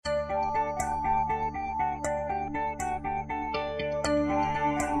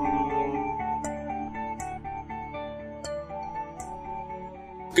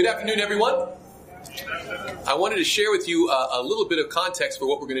Good afternoon, everyone. I wanted to share with you a little bit of context for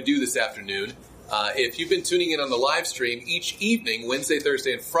what we're going to do this afternoon. If you've been tuning in on the live stream, each evening, Wednesday,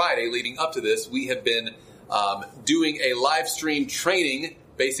 Thursday, and Friday leading up to this, we have been doing a live stream training.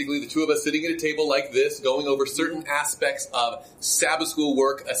 Basically, the two of us sitting at a table like this, going over certain aspects of Sabbath school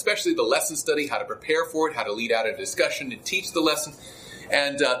work, especially the lesson study, how to prepare for it, how to lead out a discussion and teach the lesson.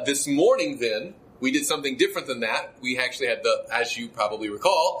 And this morning, then, we did something different than that. We actually had as you probably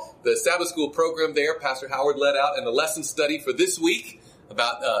recall, the Sabbath school program there, Pastor Howard led out, and the lesson study for this week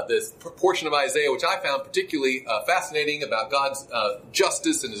about this portion of Isaiah, which I found particularly fascinating, about God's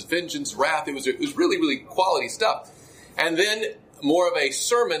justice and his vengeance, wrath. It was really, really quality stuff. And then more of a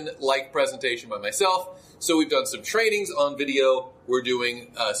sermon-like presentation by myself. So we've done some trainings on video. We're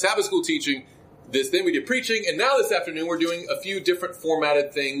doing Sabbath school teaching. Then we did preaching. And now this afternoon, we're doing a few different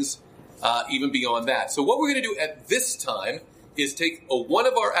formatted things even beyond that. So what we're going to do at this time is take one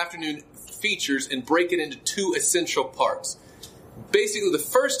of our afternoon features and break it into two essential parts. Basically, the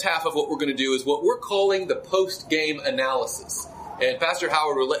first half of what we're going to do is what we're calling the post-game analysis. And Pastor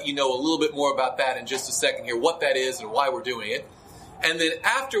Howard will let you know a little bit more about that in just a second here, what that is and why we're doing it. And then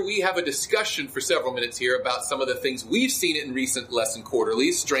after we have a discussion for several minutes here about some of the things we've seen in recent lesson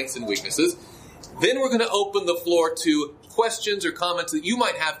quarterlies, strengths and weaknesses, then we're going to open the floor to questions or comments that you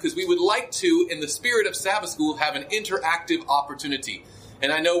might have, because we would like to, in the spirit of Sabbath school, have an interactive opportunity.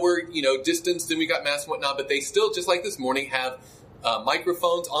 And I know we're, distanced and we got masks and whatnot, but they still, just like this morning, have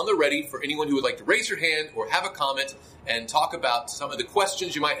microphones on the ready for anyone who would like to raise your hand or have a comment and talk about some of the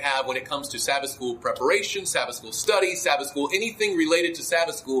questions you might have when it comes to Sabbath school preparation, Sabbath school study, Sabbath school, anything related to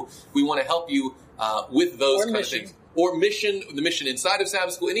Sabbath school. We want to help you with those kind of things. Or the mission inside of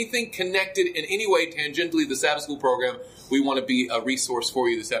Sabbath school, anything connected in any way tangentially to the Sabbath school program, we want to be a resource for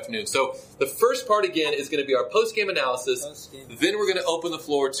you this afternoon. So the first part, again, is going to be our post-game analysis. Then we're going to open the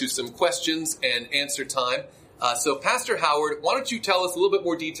floor to some questions and answer time. So Pastor Howard, why don't you tell us a little bit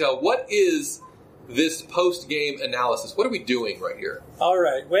more detail? What is this post-game analysis? What are we doing right here? All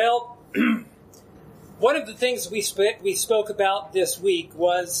right. Well, one of the things we spoke about this week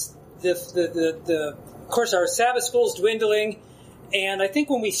was of course, our Sabbath school's dwindling, and I think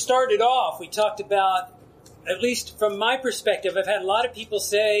when we started off, we talked about, at least from my perspective, I've had a lot of people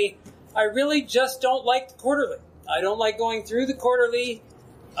say, I really just don't like the quarterly. I don't like going through the quarterly.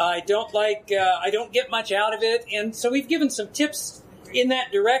 I don't get much out of it, and so we've given some tips in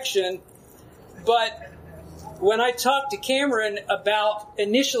that direction. But when I talked to Kameron about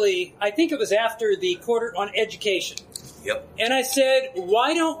initially, I think it was after the quarter on education. Yep. And I said,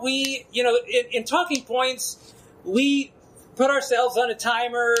 why don't we, in talking points, we put ourselves on a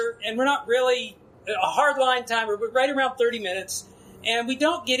timer, and we're not really a hardline timer, but right around 30 minutes. And we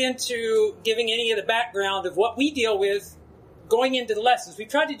don't get into giving any of the background of what we deal with going into the lessons. We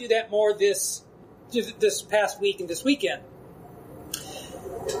tried to do that more this past week and this weekend.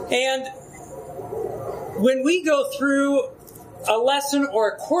 And when we go through a lesson or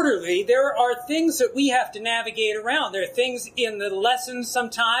a quarterly, there are things that we have to navigate around. There are things in the lessons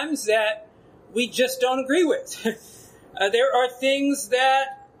sometimes that we just don't agree with. There are things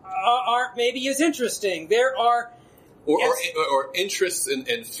that aren't maybe as interesting. There are or interests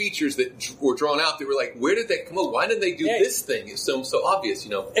and features that were drawn out that were like, where did they come up? Why did they do this thing? It's so obvious,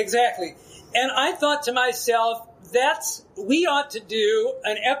 Exactly. And I thought to myself, we ought to do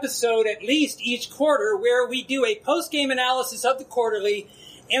an episode at least each quarter where we do a post-game analysis of the quarterly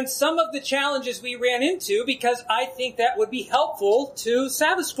and some of the challenges we ran into, because I think that would be helpful to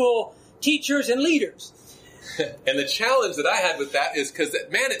Sabbath school teachers and leaders. And the challenge that I had with that is because,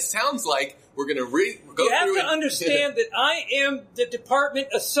 it sounds like we're going to go through. You have to understand that I am the department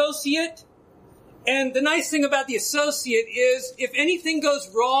associate, and the nice thing about the associate is if anything goes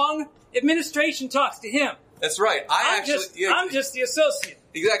wrong, administration talks to him. That's right. I'm just the associate.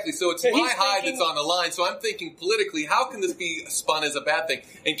 Exactly. So it's my hide that's on the line. So I'm thinking politically, how can this be spun as a bad thing?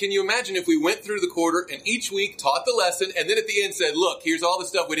 And can you imagine if we went through the quarter and each week taught the lesson and then at the end said, look, here's all the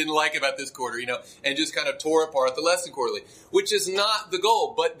stuff we didn't like about this quarter, and just kind of tore apart the lesson quarterly, which is not the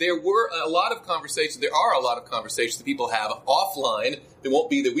goal. But there are a lot of conversations that people have offline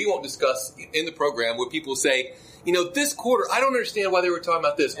that we won't discuss in the program, where people say, this quarter, I don't understand why they were talking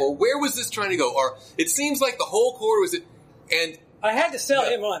about this, or where was this trying to go, or it seems like the whole quarter was it, and I had to sell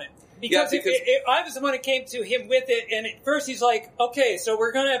him on it. Because if I was the one who came to him with it, and at first he's like, okay, so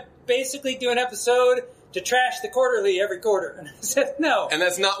we're going to basically do an episode to trash the quarterly every quarter. And I said, no. And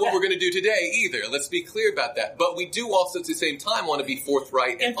that's not what we're going to do today either. Let's be clear about that. But we do also at the same time want to be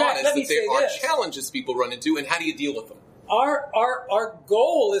forthright and honest that there are challenges people run into, and how do you deal with them? Our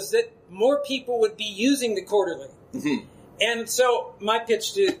goal is that more people would be using the quarterly. Mm-hmm. And so my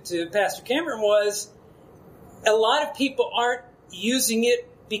pitch to Pastor Kameron was, a lot of people aren't using it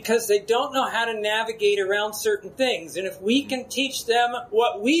because they don't know how to navigate around certain things. And if we can teach them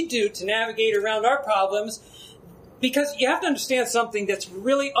what we do to navigate around our problems, because you have to understand something that's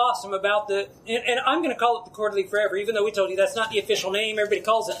really awesome about and I'm going to call it the Quarterly Forever, even though we told you that's not the official name. Everybody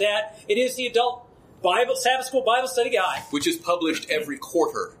calls it that. It is the Adult Sabbath School Bible Study Guide, which is published every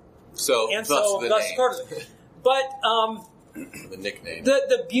quarter. So thus the name. Quarterly. But the nickname.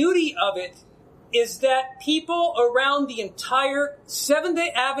 The beauty of it is that people around the entire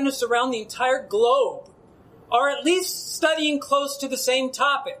Seventh-day Adventists around the entire globe are at least studying close to the same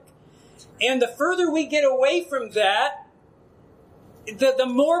topic. And the further we get away from that, the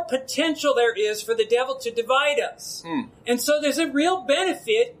more potential there is for the devil to divide us. And so there's a real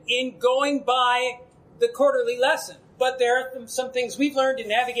benefit in going by the quarterly lesson. But there are some things we've learned in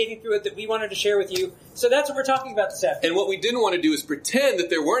navigating through it that we wanted to share with you. So that's what we're talking about this afternoon. And what we didn't want to do is pretend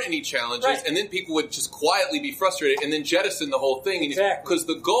that there weren't any challenges, right, and then people would just quietly be frustrated and then jettison the whole thing. Exactly. Because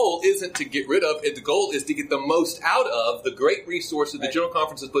the goal isn't to get rid of it. The goal is to get the most out of the great resources the General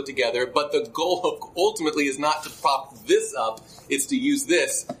Conference has put together. But the goal ultimately is not to prop this up. It's to use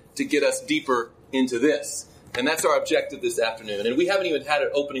this to get us deeper into this. And that's our objective this afternoon. And we haven't even had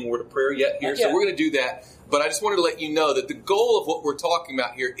an opening word of prayer yet here, so we're going to do that. But I just wanted to let you know that the goal of what we're talking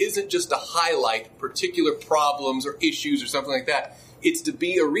about here isn't just to highlight particular problems or issues or something like that. It's to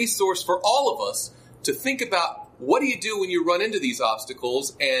be a resource for all of us to think about what do you do when you run into these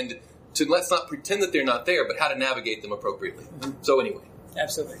obstacles, and to let's not pretend that they're not there, but how to navigate them appropriately. So anyway.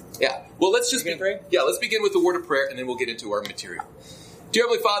 Absolutely. Yeah. Well, let's just pray? Yeah, let's begin with the word of prayer, and then we'll get into our material. Dear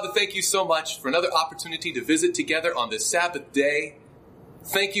Heavenly Father, thank you so much for another opportunity to visit together on this Sabbath day.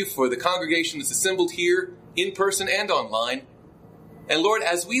 Thank you for the congregation that's assembled here, in person and online. And Lord,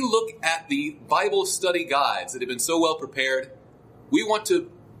 as we look at the Bible study guides that have been so well prepared, we want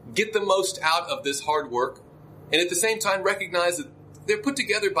to get the most out of this hard work, and at the same time recognize that they're put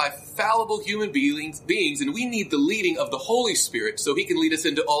together by fallible human beings, and we need the leading of the Holy Spirit so He can lead us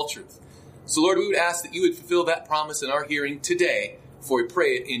into all truth. So Lord, we would ask that you would fulfill that promise in our hearing today, for we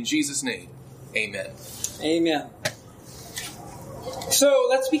pray it in Jesus' name. Amen. Amen. So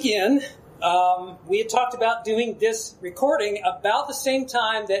let's begin. We had talked about doing this recording about the same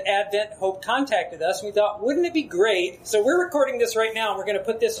time that Advent Hope contacted us. And we thought, wouldn't it be great? So we're recording this right now. And we're going to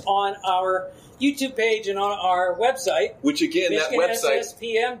put this on our YouTube page and on our website. Which again, that website,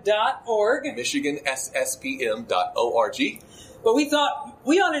 MichiganSSPM.org. MichiganSSPM.org. But we thought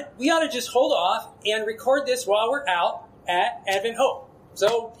we ought to just hold off and record this while we're out at Advent Hope.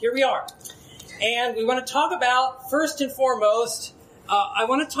 So here we are. And we want to talk about, first and foremost, I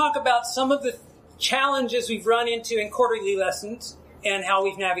want to talk about some of the challenges we've run into in quarterly lessons and how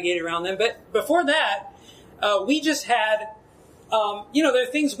we've navigated around them. But before that, we just had, there are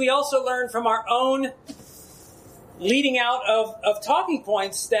things we also learned from our own leading out of talking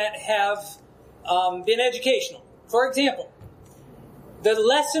points that have been educational. For example, the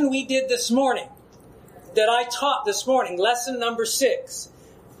lesson we did this morning, that I taught this morning, lesson number 6,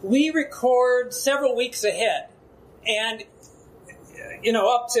 we record several weeks ahead. And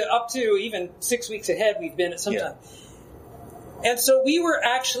up to even 6 weeks ahead, we've been at some time. And so we were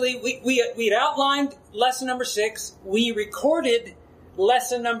actually, we'd outlined lesson number 6. We recorded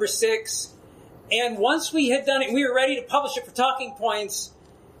lesson number 6. And once we had done it, we were ready to publish it for talking points.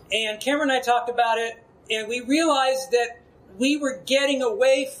 And Kameron and I talked about it. And we realized that we were getting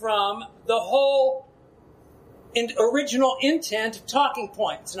away from the whole original intent of talking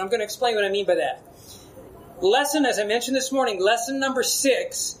points. And I'm going to explain what I mean by that. Lesson, as I mentioned this morning, lesson number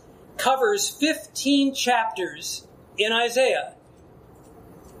 6 covers 15 chapters in Isaiah.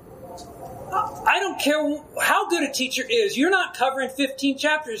 I don't care how good a teacher is. You're not covering 15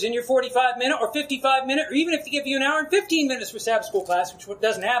 chapters in your 45-minute or 55-minute, or even if they give you an hour and 15 minutes for Sabbath school class, which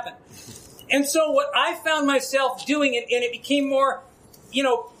doesn't happen. And so what I found myself doing, and it became more,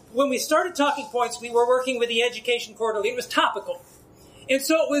 when we started talking points, we were working with the Education Quarterly. It was topical. And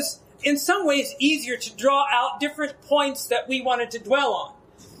so it was, in some ways, easier to draw out different points that we wanted to dwell on.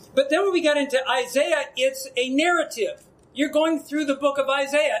 But then when we got into Isaiah, it's a narrative. You're going through the book of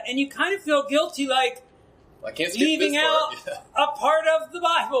Isaiah, and you kind of feel guilty, like I can't skip leaving this out a part of the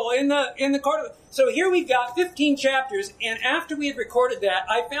Bible in the quarterly. So here we've got 15 chapters, and after we had recorded that,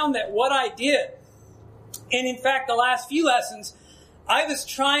 I found that what I did, and in fact the last few lessons, I was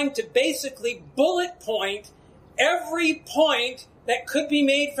trying to basically bullet point every point that could be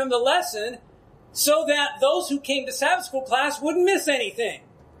made from the lesson so that those who came to Sabbath school class wouldn't miss anything.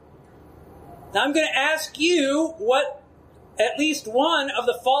 Now I'm going to ask you what at least one of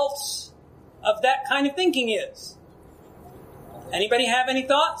the faults of that kind of thinking is. Anybody have any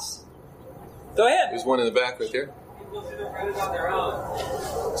thoughts? Go ahead. There's one in the back right there. People should have read it on their own.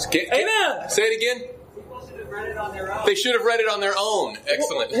 Amen. Say it again. People should have read it on their own. They should have read it on their own.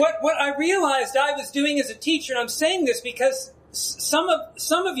 Excellent. What I realized I was doing as a teacher, and I'm saying this because some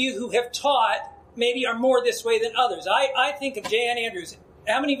of you who have taught maybe are more this way than others. I think of J.N. Andrews.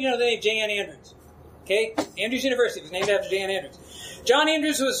 How many of you know the name J.N. Andrews? Okay, Andrews University was named after J.N. Andrews. John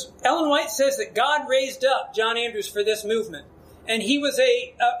Andrews Ellen White says that God raised up John Andrews for this movement. And he was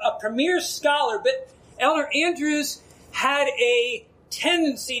a premier scholar, but Elder Andrews had a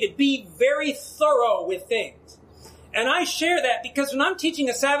tendency to be very thorough with things. And I share that because when I'm teaching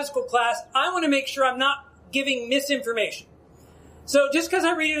a Sabbath school class, I want to make sure I'm not giving misinformation. So just because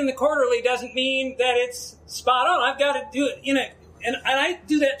I read it in the quarterly doesn't mean that it's spot on. I've got to do it and I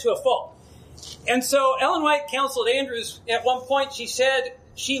do that to a fault. And so Ellen White counseled Andrews at one point. She said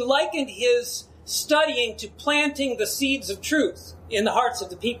she likened his studying to planting the seeds of truth in the hearts of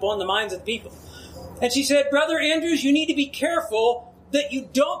the people and the minds of the people. And she said, Brother Andrews, you need to be careful that you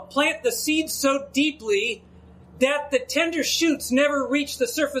don't plant the seeds so deeply that the tender shoots never reach the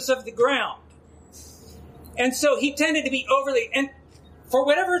surface of the ground. And so he tended to be overly, and for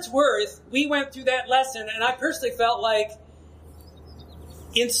whatever it's worth, we went through that lesson, and I personally felt like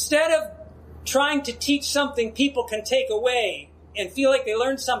instead of trying to teach something people can take away and feel like they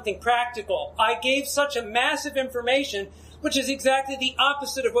learned something practical, I gave such a massive information, which is exactly the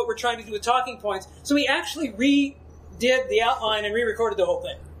opposite of what we're trying to do with talking points. So we actually redid the outline and re-recorded the whole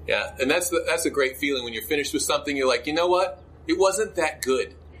thing. Yeah, and that's a great feeling when you're finished with something. You're like, you know what? It wasn't that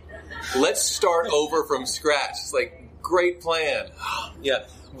good. Let's start over from scratch. It's like, great plan. Yeah.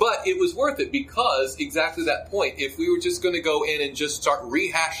 But it was worth it because exactly that point. If we were just going to go in and just start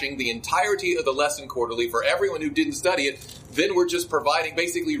rehashing the entirety of the lesson quarterly for everyone who didn't study it, then we're just providing,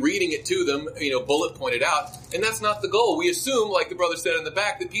 basically reading it to them, bullet pointed out. And that's not the goal. We assume, like the brother said in the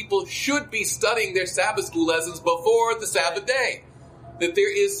back, that people should be studying their Sabbath school lessons before the Sabbath day. That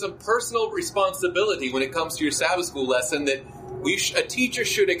there is some personal responsibility when it comes to your Sabbath school lesson that a teacher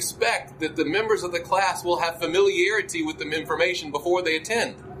should expect that the members of the class will have familiarity with the information before they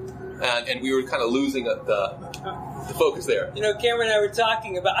attend. And we were kind of losing the focus there. Cameron and I were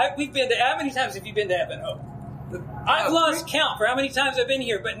talking about, we've been to, how many times have you been to Evan Hope? I've lost count for how many times I've been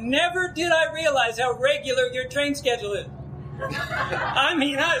here, but never did I realize how regular your train schedule is. I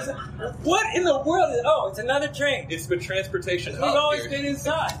mean, what in the world is, it's another train. It's the transportation hub. We've always been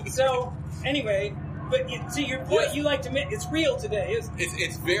inside. So, anyway, but to your point, you like to make, it's real today, isn't it?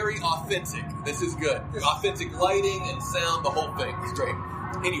 It's very authentic. This is good. Authentic lighting and sound, the whole thing. It's great.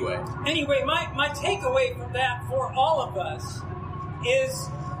 Anyway, my takeaway from that for all of us is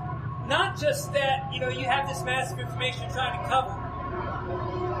not just that, you have this massive information you're trying to cover.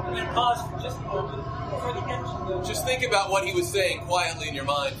 I'm going to pause for just a moment before the engine. Just think about what he was saying quietly in your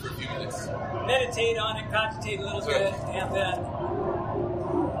mind for a few minutes. Meditate on it, cogitate a little bit, and then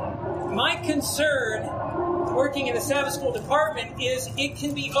my concern working in the Sabbath school department is it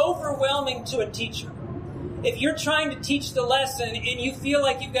can be overwhelming to a teacher. If you're trying to teach the lesson and you feel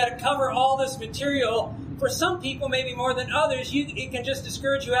like you've got to cover all this material, for some people, maybe more than others, it can just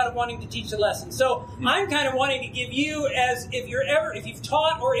discourage you out of wanting to teach the lesson. So I'm kind of wanting to give you, as if you've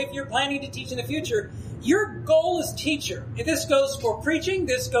taught or if you're planning to teach in the future, your goal as teacher, if this goes for preaching,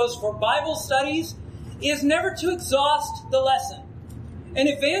 this goes for Bible studies, is never to exhaust the lesson. An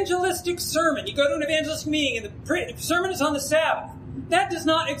evangelistic sermon, you go to an evangelistic meeting and the sermon is on the Sabbath. That does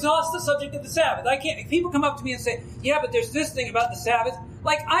not exhaust the subject of the Sabbath. If people come up to me and say, yeah, but there's this thing about the Sabbath,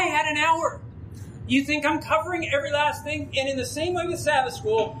 like I had an hour. You think I'm covering every last thing? And in the same way with Sabbath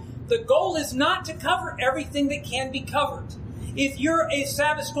school, the goal is not to cover everything that can be covered. If you're a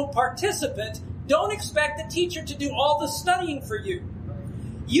Sabbath school participant, don't expect the teacher to do all the studying for you.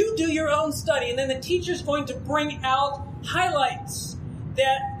 You do your own study, and then the teacher's going to bring out highlights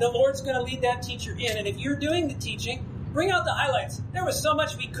that the Lord's going to lead that teacher in. And if you're doing the teaching, bring out the highlights. There was so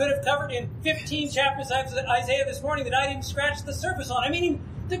much we could have covered in 15 chapters of Isaiah this morning that I didn't scratch the surface on. I mean,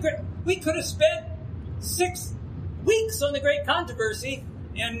 we could have spent 6 weeks on the great controversy,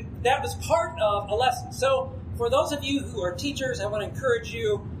 and that was part of a lesson. So for those of you who are teachers, I want to encourage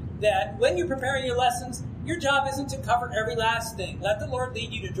you that when you're preparing your lessons, your job isn't to cover every last thing. Let the Lord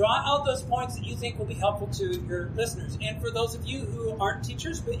lead you to draw out those points that you think will be helpful to your listeners. And for those of you who aren't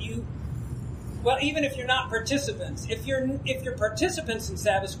teachers, but even if you're not participants, if you're participants in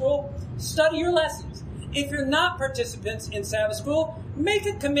Sabbath school, study your lessons. If you're not participants in Sabbath school, make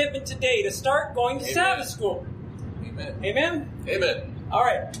a commitment today to start going to Sabbath school. Amen. Amen? Amen. All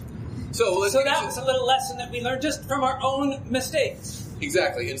right. So that was a little lesson that we learned just from our own mistakes.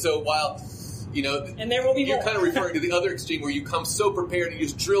 Exactly. And so while And there will be you're more. kind of referring to the other extreme where you come so prepared and you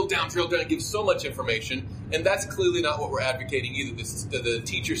just drill down, and give so much information. And that's clearly not what we're advocating either. The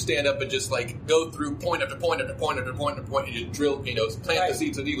teachers stand up and just like go through point after point after point after point after point and just drill, plant the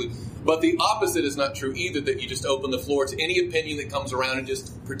seeds so deeply. But the opposite is not true either, that you just open the floor to any opinion that comes around and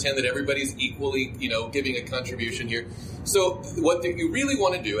just pretend that everybody's equally, giving a contribution here. So what you really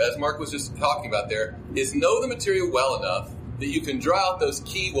want to do, as Mark was just talking about there, is know the material well enough that you can draw out those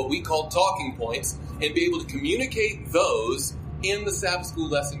key, what we call talking points, and be able to communicate those in the Sabbath school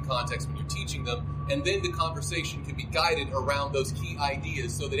lesson context when you're teaching them, and then the conversation can be guided around those key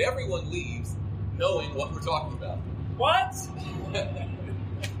ideas so that everyone leaves knowing what we're talking about. What?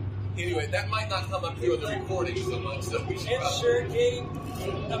 Anyway, that might not come up through the recording so much, so we should It's sure, Katie.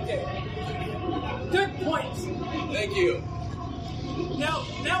 Okay. Good point. Thank you.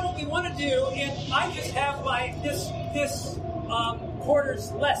 Now what we want to do, and I just have this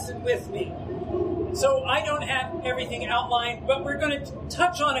quarter's lesson with me. So I don't have everything outlined, but we're going to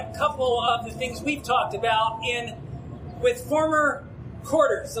touch on a couple of the things we've talked about with former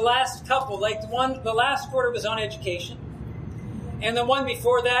quarters. The last couple, the last quarter was on education, and the one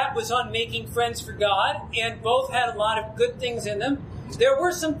before that was on making friends for God, and both had a lot of good things in them. There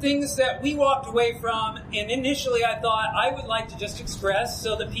were some things that we walked away from, and initially I thought I would like to just express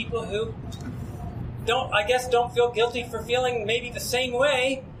so that people who don't feel guilty for feeling maybe the same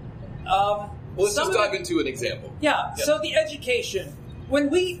way. Well, let's just dive into an example. Yeah. So the education, when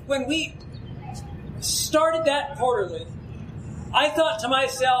we started that quarterly, I thought to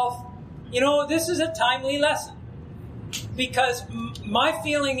myself, this is a timely lesson, because my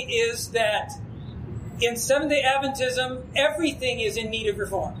feeling is that in Seventh-day Adventism, everything is in need of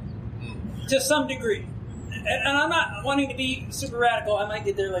reform to some degree. And I'm not wanting to be super radical. I might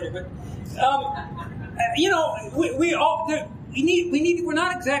get there later, but we're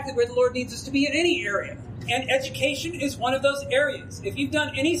not exactly where the Lord needs us to be in any area. And education is one of those areas. If you've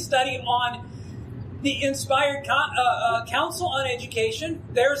done any study on the Inspired Council on Education,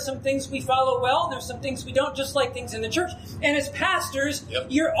 there are some things we follow well, and there's some things we don't, just like things in the church. And as pastors,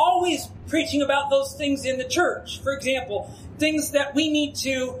 You're always preaching about those things in the church. For example, things that we need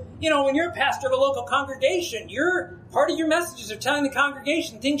to, when you're a pastor of a local congregation, part of your messages are telling the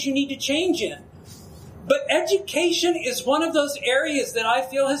congregation things you need to change in. But education is one of those areas that I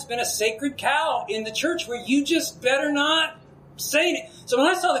feel has been a sacred cow in the church where you just better not say it. So when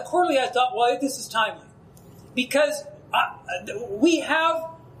I saw the quarterly, I thought, well, this is timely. Because we have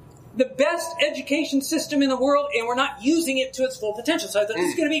the best education system in the world, and we're not using it to its full potential. So I thought, this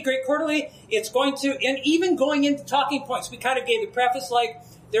is going to be a great quarterly. It's going to, and even going into talking points, we kind of gave the preface like,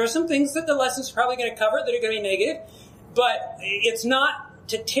 there are some things that the lesson's probably going to cover that are going to be negative, but it's not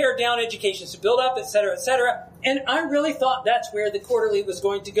to tear down education, it's to build up, et cetera, et cetera. And I really thought that's where the quarterly was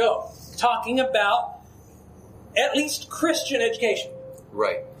going to go, talking about at least Christian education.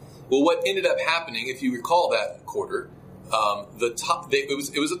 Right. Well, what ended up happening, if you recall that quarter,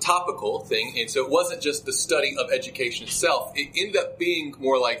 it was a topical thing, and so it wasn't just the study of education itself. It ended up being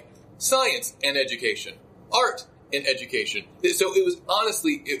more like science and education, art and education. So it was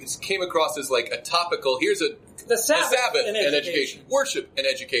honestly, came across as like a topical. Here's the Sabbath and education, worship and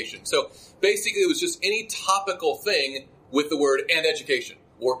education. So basically, it was just any topical thing with the word and education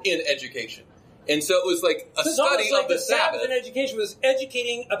or in education. And so it was like a study of the Sabbath. And education was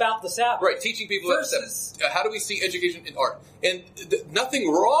educating about the Sabbath. Right, teaching people about the Sabbath. How do we see education in art? And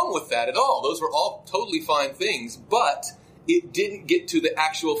nothing wrong with that at all. Those were all totally fine things, but it didn't get to the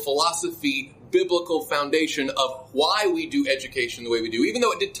actual philosophy, biblical foundation of why we do education the way we do. Even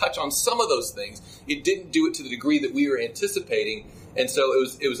though it did touch on some of those things, it didn't do it to the degree that we were anticipating. And so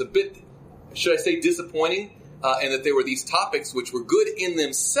it was a bit, should I say, disappointing, and that there were these topics which were good in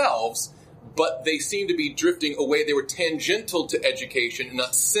themselves, but they seemed to be drifting away. They were tangential to education and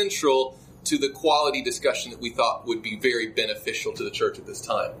not central to the quality discussion that we thought would be very beneficial to the church at this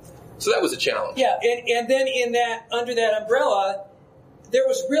time. So that was a challenge. Yeah, and then under that umbrella, there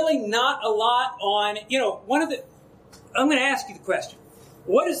was really not a lot on, I'm going to ask you the question.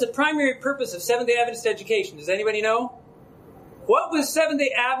 What is the primary purpose of Seventh-day Adventist education? Does anybody know? What were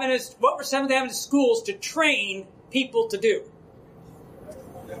Seventh-day Adventist schools to train people to do?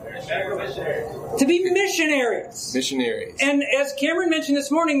 To be missionaries. Missionaries. And as Kameron mentioned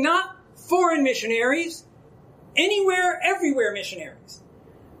this morning, not foreign missionaries, anywhere, everywhere missionaries.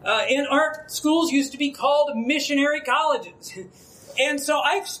 And our schools used to be called missionary colleges. And so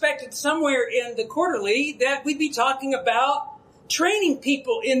I expected somewhere in the quarterly that we'd be talking about training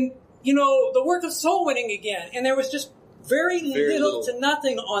people in, the work of soul winning again. And there was just very little to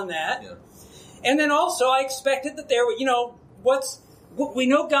nothing on that. Yeah. And then also I expected that there were, we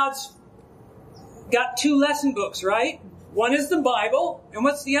know God's got 2 lesson books, right? One is the Bible, and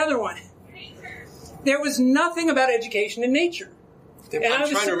what's the other one? There was nothing about education in nature. I'm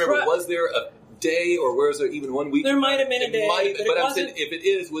trying to remember, was there a day, or was there even 1 week? There might have been a day. But I'm saying, if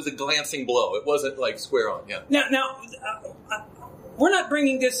it was a glancing blow. It wasn't like square on, yeah. Now, we're not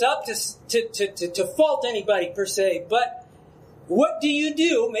bringing this up to fault anybody per se, but what do you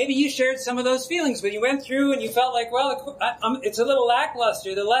do? Maybe you shared some of those feelings when you went through and you felt like, well, it's a little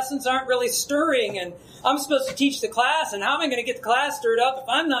lackluster. The lessons aren't really stirring, and I'm supposed to teach the class, and how am I going to get the class stirred up if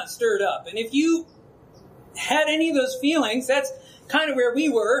I'm not stirred up? And if you had any of those feelings, that's kind of where we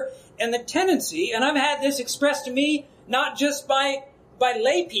were. And the tendency, and I've had this expressed to me, not just by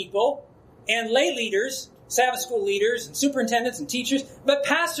lay people and lay leaders, Sabbath school leaders and superintendents and teachers, but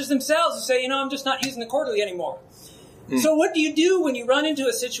pastors themselves who say, I'm just not using the quarterly anymore. So what do you do when you run into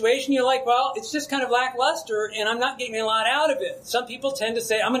a situation you're like, well, it's just kind of lackluster and I'm not getting a lot out of it? Some people tend to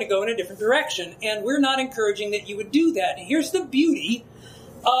say, I'm going to go in a different direction. And we're not encouraging that you would do that. And here's the beauty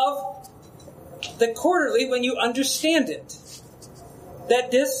of the quarterly when you understand it.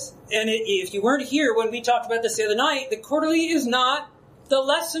 That this, and if you weren't here when we talked about this the other night, the quarterly is not the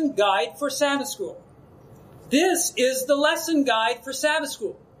lesson guide for Sabbath school. This is the lesson guide for Sabbath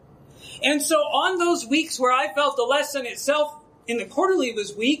school. And so on those weeks where I felt the lesson itself in the quarterly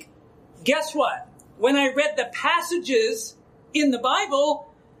was weak, guess what? When I read the passages in the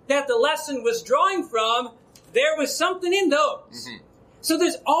Bible that the lesson was drawing from, there was something in those. Mm-hmm. So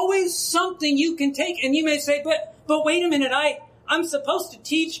there's always something you can take. And you may say, but wait a minute, I'm supposed to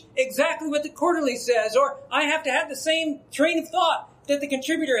teach exactly what the quarterly says, or I have to have the same train of thought that the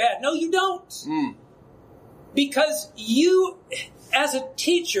contributor had. No, you don't. Because you, as a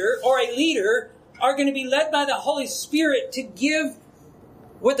teacher or a leader, are going to be led by the Holy Spirit to give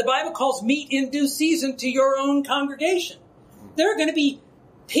what the Bible calls meat in due season to your own congregation. There are going to be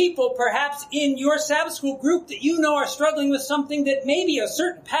people, perhaps, in your Sabbath school group that you know are struggling with something that maybe a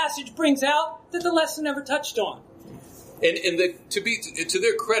certain passage brings out that the lesson never touched on. And to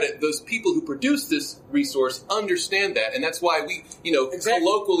their credit, those people who produce this resource understand that, and that's why we,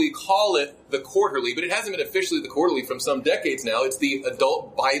 colloquially call it the quarterly, but it hasn't been officially the quarterly from some decades now. It's the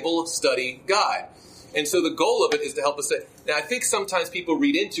Adult Bible Study Guide. And so the goal of it is to help us say, now I think sometimes people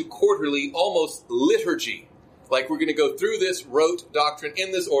read into quarterly almost liturgy, like we're going to go through this rote doctrine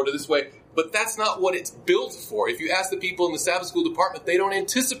in this order, this way. But that's not what it's built for. If you ask the people in the Sabbath school department, they don't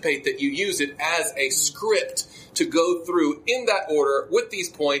anticipate that you use it as a script to go through in that order with these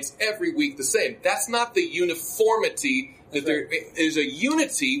points every week the same. That's not the uniformity. That there is a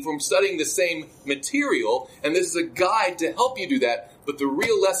unity from studying the same material, and this is a guide to help you do that. But the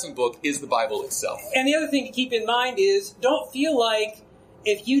real lesson book is the Bible itself. And the other thing to keep in mind is, don't feel like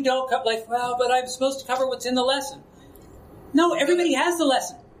if you don't cover, but I'm supposed to cover what's in the lesson. No, everybody has the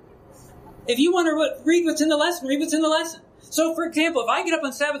lesson. If you want to read what's in the lesson, read what's in the lesson. So, for example, if I get up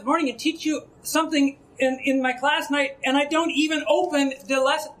on Sabbath morning and teach you something in my class night, and I don't even open the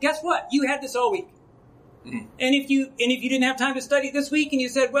lesson, guess what? You had this all week. Mm-hmm. And if you didn't have time to study it this week, and you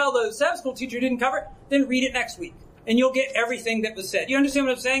said, well, the Sabbath school teacher didn't cover it, then read it next week, and you'll get everything that was said. You understand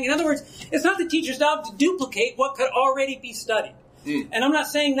what I'm saying? In other words, it's not the teacher's job to duplicate what could already be studied. Mm. And I'm not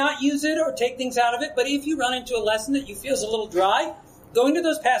saying not use it or take things out of it, but if you run into a lesson that you feel is a little dry, go into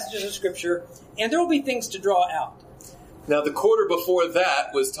those passages of Scripture, and there will be things to draw out. Now, the quarter before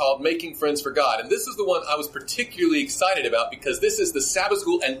that was called Making Friends for God. And this is the one I was particularly excited about because this is the Sabbath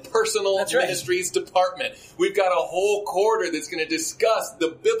School and Personal Ministries Department. We've got a whole quarter that's going to discuss the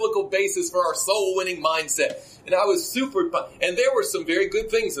biblical basis for our soul-winning mindset. And I was super fun. And there were some very good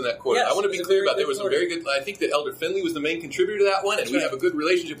things in that quarter. Yes, I want to be clear about there was some very good. I think that Elder Finley was the main contributor to that one, and we have a good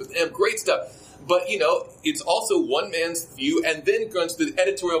relationship with him. Great stuff. But, it's also one man's view, and then goes to the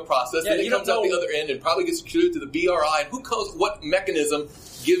editorial process, and it comes out the other end and probably gets distributed to the BRI, and who knows what mechanism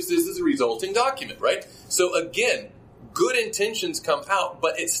gives this as a resulting document, right? So again, good intentions come out,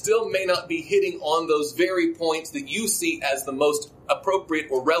 but it still may not be hitting on those very points that you see as the most appropriate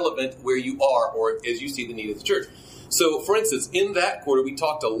or relevant where you are, or as you see the need of the church. So, for instance, in that quarter, we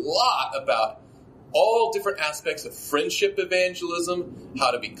talked a lot about all different aspects of friendship evangelism,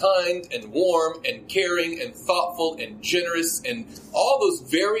 how to be kind and warm and caring and thoughtful and generous and all those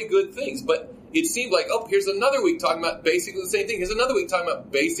very good things. But it seemed like, here's another week talking about basically the same thing. Here's another week talking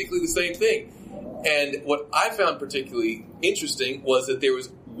about basically the same thing. And what I found particularly interesting was that there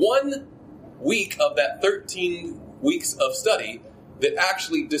was 1 week of that 13 weeks of study that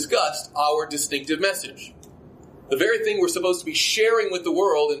actually discussed our distinctive message. The very thing we're supposed to be sharing with the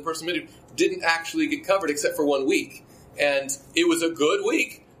world in personal ministry didn't actually get covered except for 1 week. And it was a good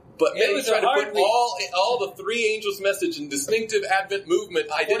week, But It then was try a to hard put week. all the three angels' message and distinctive Advent movement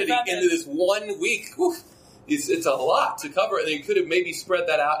identity 45 into minutes. this 1 week. Whew. It's a lot to cover, and you could have maybe spread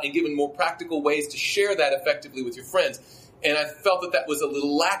that out and given more practical ways to share that effectively with your friends. And I felt that was a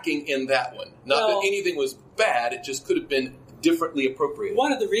little lacking in that one. Not that anything was bad, it just could have been differently appropriated.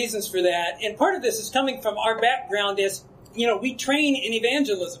 One of the reasons for that, and part of this is coming from our background, is, we train in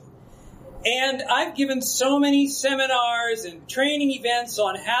evangelism. And I've given so many seminars and training events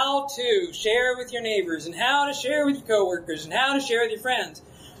on how to share with your neighbors and how to share with your coworkers and how to share with your friends.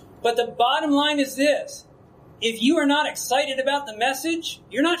 But the bottom line is this. If you are not excited about the message,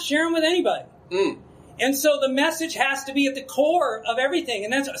 you're not sharing with anybody. And so the message has to be at the core of everything.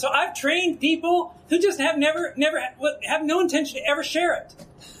 And so I've trained people who just have no intention to ever share it.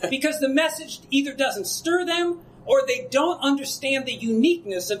 Because the message either doesn't stir them, or they don't understand the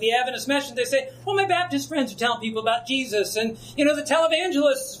uniqueness of the Adventist message. They say, well, my Baptist friends are telling people about Jesus, and, the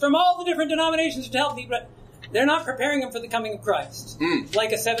televangelists from all the different denominations are telling people. They're not preparing them for the coming of Christ,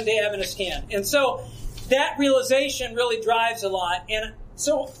 like a Seventh-day Adventist can. And so that realization really drives a lot. And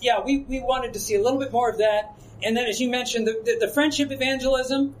so, we wanted to see a little bit more of that. And then, as you mentioned, the friendship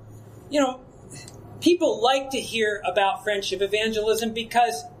evangelism, people like to hear about friendship evangelism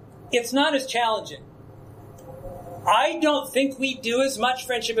because it's not as challenging. I don't think we do as much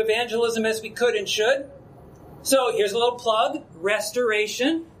friendship evangelism as we could and should. So here's a little plug.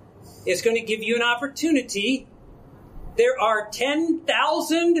 Restoration is going to give you an opportunity. There are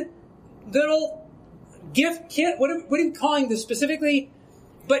 10,000 little gift kit. What are you calling this specifically?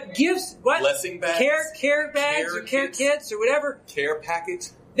 But gifts, what? Blessing bags. Care bags or care kits or whatever. Care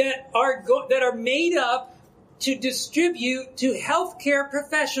packets. That are made up to distribute to healthcare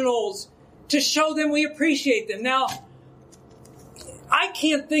professionals to show them we appreciate them. Now, I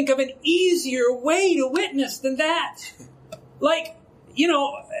can't think of an easier way to witness than that.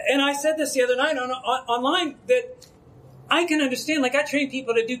 And I said this the other night online, that I can understand, I train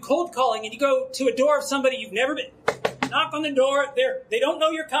people to do cold calling, and you go to a door of somebody you've never been, knock on the door, they don't know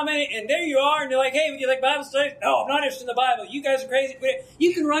you're coming, and there you are, and they're like, hey, would you like Bible study? No, I'm not interested in the Bible. You guys are crazy.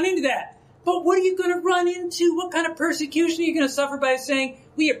 You can run into that. But what are you going to run into? What kind of persecution are you going to suffer by saying,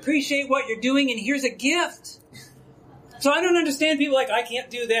 we appreciate what you're doing and here's a gift? So I don't understand people I can't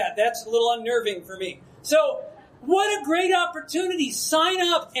do that. That's a little unnerving for me. So what a great opportunity. Sign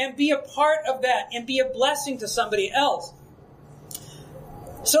up and be a part of that and be a blessing to somebody else.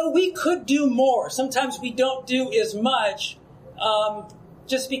 So we could do more. Sometimes we don't do as much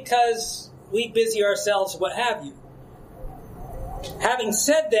just because we busy ourselves, what have you. Having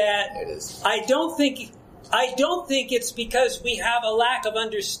said that, I don't think it's because we have a lack of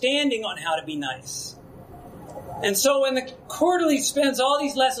understanding on how to be nice. And so when the quarterly spends all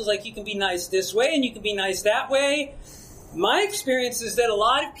these lessons you can be nice this way and you can be nice that way, my experience is that a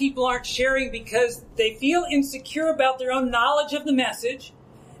lot of people aren't sharing because they feel insecure about their own knowledge of the message.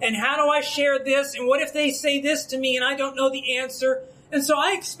 And how do I share this? And what if they say this to me and I don't know the answer? And so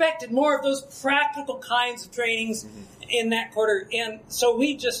I expected more of those practical kinds of trainings in that quarter, and so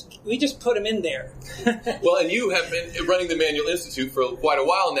we just put them in there. Well, and you have been running the Manual Institute for quite a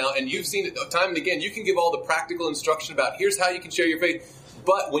while now, and you've seen it time and again. You can give all the practical instruction about here's how you can share your faith,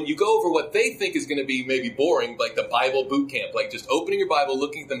 but when you go over what they think is going to be maybe boring, like the Bible boot camp, just opening your Bible,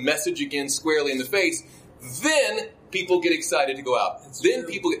 looking at the message again squarely in the face, then people get excited to go out.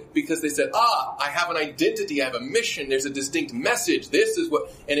 Because they said, I have an identity, I have a mission, there's a distinct message, this is what,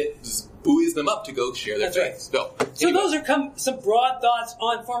 and it just buoys them up to go share their faith. Right. So those are some broad thoughts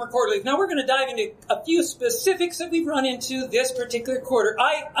on former quarterly. Now we're going to dive into a few specifics that we've run into this particular quarter.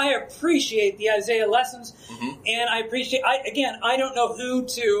 I appreciate the Isaiah lessons, and I don't know who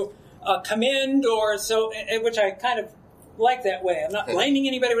to commend which I kind of like that way. I'm not blaming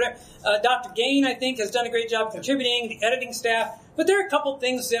anybody. Dr. Gain, I think, has done a great job contributing, the editing staff. But there are a couple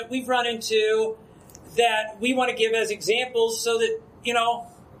things that we've run into that we want to give as examples so that,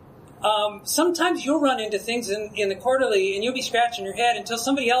 sometimes you'll run into things in the quarterly and you'll be scratching your head until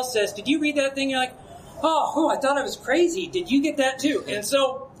somebody else says, did you read that thing? You're like, oh, I thought I was crazy. Did you get that too? And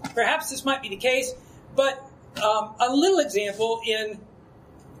so perhaps this might be the case. But a little example in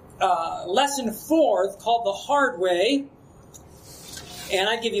lesson 4 called The Hard Way. And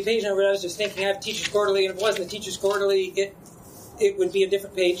I'd give you a page number. I was just thinking I have Teacher's Quarterly, and if it wasn't the Teacher's Quarterly, it would be a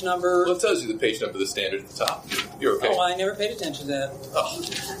different page number. Well, it tells you the page number of the standard at the top. You're okay. Oh, I never paid attention to that. Oh.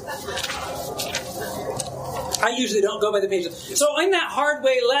 I usually don't go by the page. So in that Hard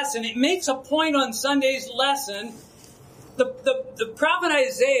Way lesson, it makes a point on Sunday's lesson. The prophet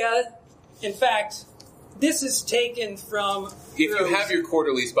Isaiah, in fact, this is taken from... If you have your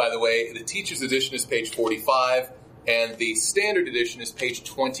quarterlies, by the way, the Teacher's Edition is page 45. and the standard edition is page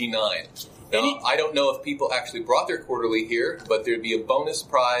 29. Now, I don't know if people actually brought their quarterly here, but there'd be a bonus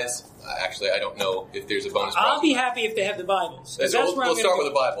prize. Actually, I don't know if there's a bonus prize. I'll be happy if they have the Bibles. We'll start with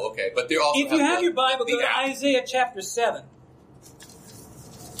the Bible, okay. But they're also if you have your Bible, go to Isaiah chapter 7.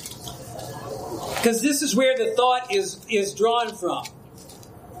 Because this is where the thought is drawn from.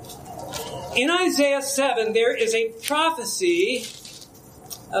 In Isaiah 7, there is a prophecy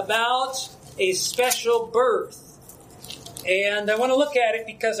about a special birth. And I want to look at it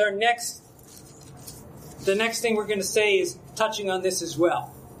because the next thing we're going to say is touching on this as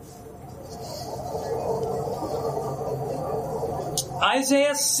well.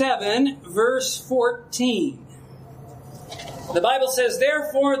 Isaiah 7, verse 14. The Bible says,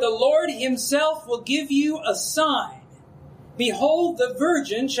 "Therefore the Lord himself will give you a sign. Behold, the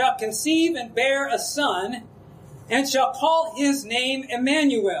virgin shall conceive and bear a son, and shall call his name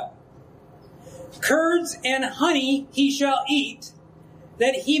Emmanuel. Curds and honey he shall eat,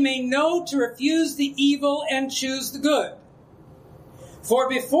 that he may know to refuse the evil and choose the good. For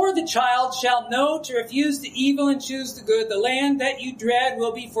before the child shall know to refuse the evil and choose the good, the land that you dread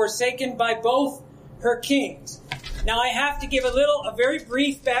will be forsaken by both her kings." Now I have to give a very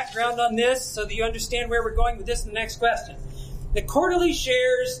brief background on this so that you understand where we're going with this in the next question. The quarterly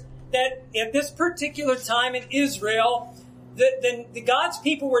shares that at this particular time in Israel, the God's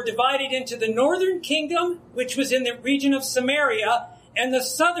people were divided into the northern kingdom, which was in the region of Samaria, and the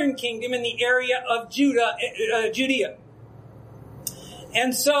southern kingdom in the area of Judea.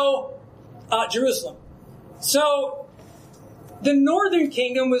 And so, Jerusalem. So, the northern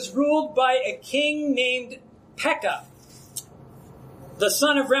kingdom was ruled by a king named Pekah, the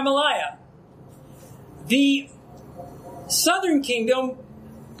son of Remaliah. The southern kingdom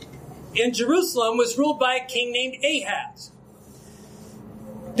in Jerusalem was ruled by a king named Ahaz.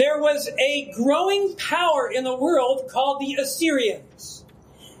 There was a growing power in the world called the Assyrians.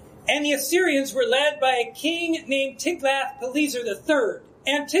 And the Assyrians were led by a king named Tiglath-Pileser III.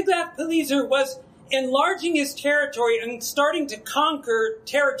 And Tiglath-Pileser was enlarging his territory and starting to conquer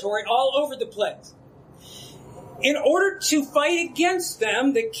territory all over the place. In order to fight against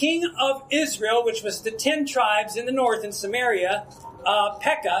them, the king of Israel, which was the 10 tribes in the north in Samaria,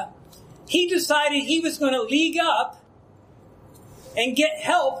 Pekah, he decided he was going to league up and get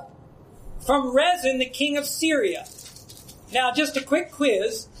help from Rezin, the king of Syria. Now, just a quick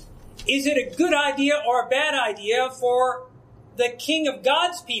quiz. Is it a good idea or a bad idea for the king of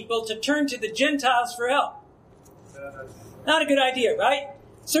God's people to turn to the Gentiles for help? Not a good idea, right?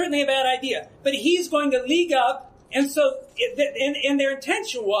 Certainly a bad idea. But he's going to league up, and so, and their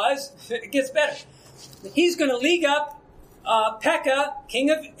intention was, it gets better. He's going to league up, Pekah, king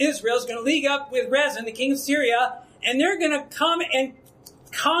of Israel, is going to league up with Rezin, the king of Syria, and they're going to come and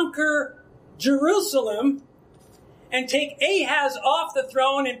conquer Jerusalem and take Ahaz off the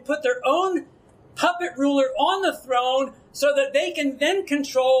throne and put their own puppet ruler on the throne so that they can then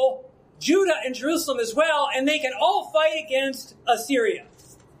control Judah and Jerusalem as well, and they can all fight against Assyria.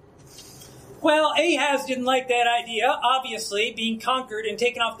 Well, Ahaz didn't like that idea, obviously, being conquered and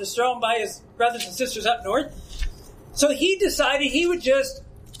taken off the throne by his brothers and sisters up north. So he decided he would just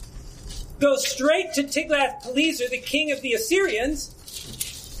go straight to Tiglath-Pileser, the king of the Assyrians,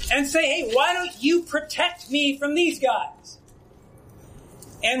 and say, "Hey, why don't you protect me from these guys?"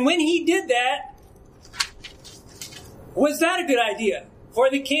 And when he did that, was that a good idea for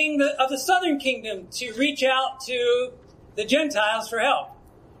the king of the southern kingdom to reach out to the Gentiles for help?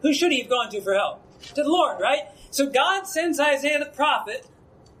 Who should he have gone to for help? To the Lord, right? So God sends Isaiah the prophet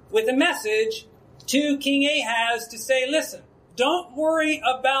with a message to King Ahaz to say, listen, don't worry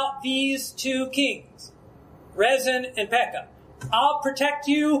about these two kings, Rezin and Pekah. I'll protect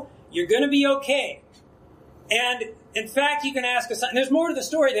you. You're going to be okay. And in fact, you can ask us, and there's more to the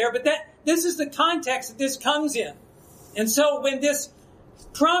story there, but this is the context that this comes in. And so when this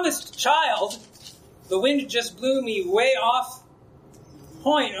promised child, the wind just blew me way off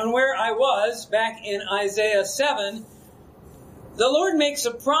point on where I was back in Isaiah 7, the Lord makes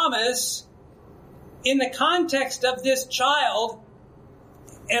a promise in the context of this child,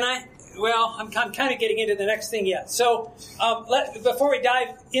 and I'm kind of getting into the next thing yet. So before we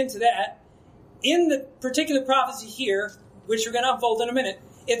dive into that, in the particular prophecy here, which we're going to unfold in a minute,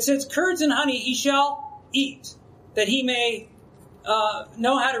 it says, "Curds and honey he shall eat, that he may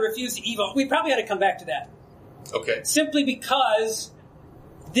know how to refuse the evil." We probably ought to come back to that. Okay. Simply because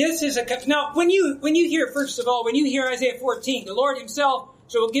this is now when you hear, first of all, when you hear Isaiah 14, the Lord himself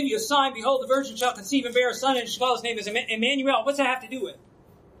shall give you a sign. Behold, the virgin shall conceive and bear a son, and shall call his name as Emmanuel. What's that have to do with?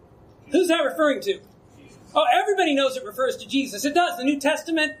 Who's that referring to? Oh, everybody knows it refers to Jesus. It does. The New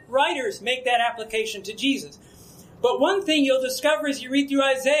Testament writers make that application to Jesus. But one thing you'll discover as you read through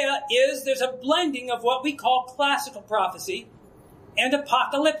Isaiah is there's a blending of what we call classical prophecy and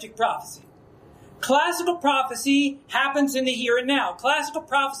apocalyptic prophecy. Classical prophecy happens in the here and now. Classical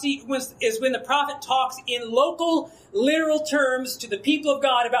prophecy is when the prophet talks in local, literal terms to the people of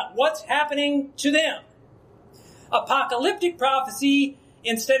God about what's happening to them. Apocalyptic prophecy,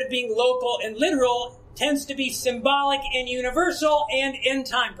 instead of being local and literal, tends to be symbolic and universal and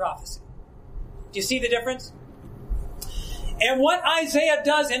end-time prophecy. Do you see the difference? And what Isaiah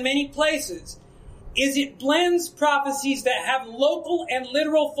does in many places is it blends prophecies that have local and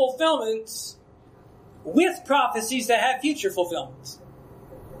literal fulfillments with prophecies that have future fulfillments.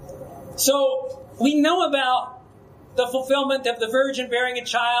 So we know about the fulfillment of the virgin bearing a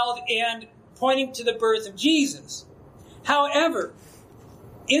child and pointing to the birth of Jesus. However,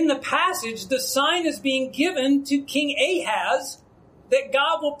 in the passage, the sign is being given to King Ahaz that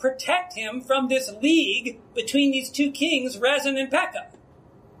God will protect him from this league between these two kings, Rezin and Pekah.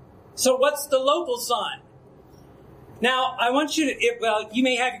 So what's the local sign? Now, I want you to, you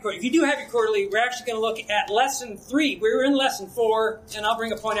may have your quarterly. If you do have your quarterly, we're actually going to look at lesson 3. We were in lesson 4, and I'll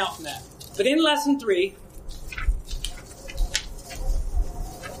bring a point out from that. But in lesson 3,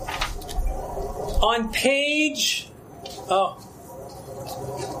 on page,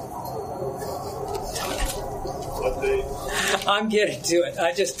 What page? I'm getting to it.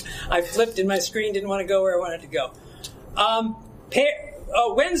 I flipped and my screen didn't want to go where I wanted to go.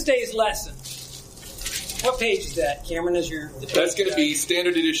 Wednesday's lesson. What page is that, Cameron? That's going to be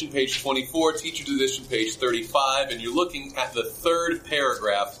Standard Edition, page 24, Teacher's Edition, page 35, and you're looking at the third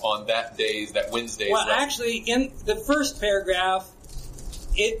paragraph on that Wednesday's lesson. Actually, in the first paragraph,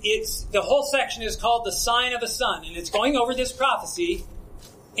 it's the whole section is called The Sign of a Son, and it's going over this prophecy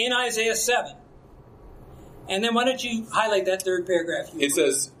in Isaiah 7. And then why don't you highlight that third paragraph? It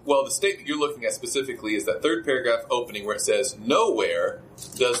says, the statement you're looking at specifically is that third paragraph opening where it says, "Nowhere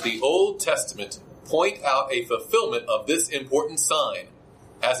does the Old Testament point out a fulfillment of this important sign,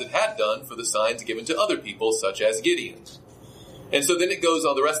 as it had done for the signs given to other people, such as Gideon." And so then it goes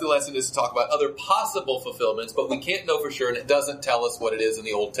on, the rest of the lesson is to talk about other possible fulfillments, but we can't know for sure, and it doesn't tell us what it is in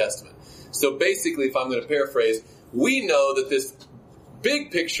the Old Testament. So basically, if I'm going to paraphrase, we know that this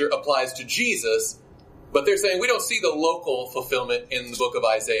big picture applies to Jesus, but they're saying we don't see the local fulfillment in the book of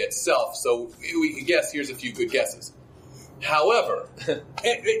Isaiah itself, so we can guess. Here's a few good guesses. However,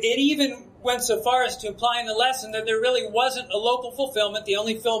 it even went so far as to imply in the lesson that there really wasn't a local fulfillment. The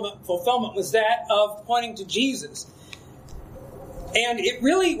only fulfillment was that of pointing to Jesus. And it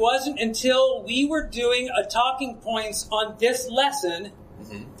really wasn't until we were doing a talking points on this lesson,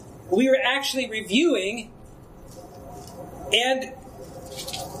 we were actually reviewing, and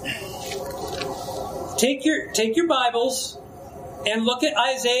take your Bibles and look at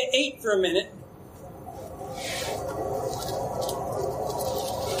Isaiah 8 for a minute.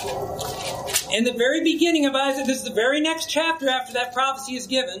 In the very beginning of Isaiah, this is the very next chapter after that prophecy is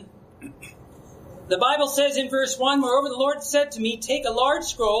given. The Bible says in verse 1, "Moreover, the Lord said to me, take a large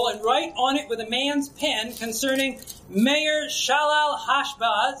scroll and write on it with a man's pen concerning Meir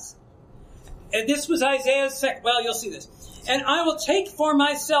Shalal-Hashbaz." And this was Isaiah's second. Well, you'll see this. "And I will take for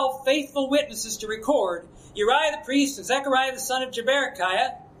myself faithful witnesses to record, Uriah the priest and Zechariah the son of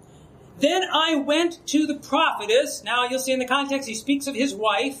Jeberechiah. Then I went to the prophetess." Now you'll see in the context he speaks of his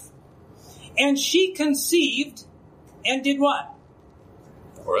wife. "And she conceived and did what?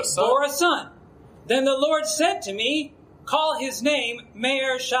 Bore a son. Bore a son. Then the Lord said to me, call his name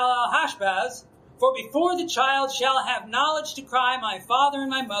Meir Shalal-Hashbaz, for before the child shall have knowledge to cry, my father and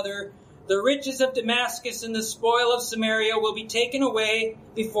my mother, the riches of Damascus and the spoil of Samaria will be taken away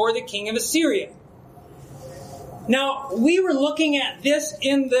before the king of Assyria." Now, we were looking at this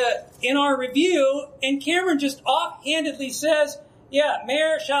in our review, and Cameron just offhandedly says, yeah,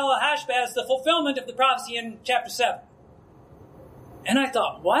 Meir Shalal-Hashbaz, the fulfillment of the prophecy in chapter 7. And I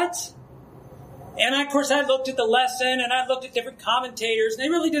thought, what? And of course I looked at the lesson, and I looked at different commentators, and they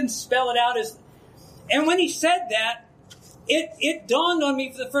really didn't spell it out as... And when he said that, it dawned on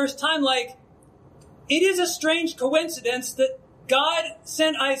me for the first time, like, it is a strange coincidence that God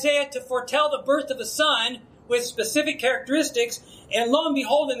sent Isaiah to foretell the birth of a son with specific characteristics, and lo and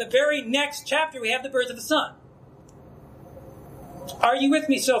behold, in the very next chapter, we have the birth of a son. Are you with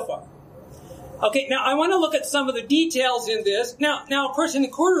me so far? Okay, now I want to look at some of the details in this. Now, of course, in the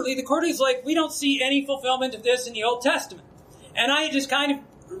quarterly is like, we don't see any fulfillment of this in the Old Testament. And I just kind of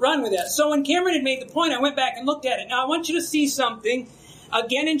run with that. So when Cameron had made the point, I went back and looked at it. Now I want you to see something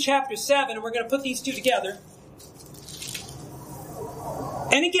again in chapter 7, and we're going to put these two together.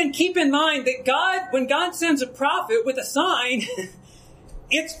 And again, keep in mind that when God sends a prophet with a sign,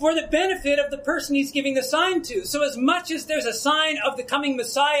 it's for the benefit of the person he's giving the sign to. So as much as there's a sign of the coming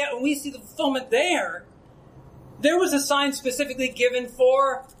Messiah, and we see the fulfillment there was a sign specifically given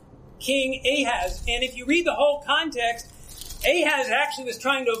for King Ahaz. And if you read the whole context, Ahaz actually was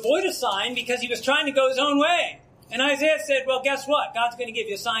trying to avoid a sign because he was trying to go his own way. And Isaiah said, well, guess what? God's going to give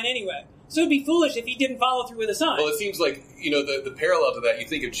you a sign anyway. So it'd be foolish if he didn't follow through with a sign. Well, it seems like, the parallel to that, you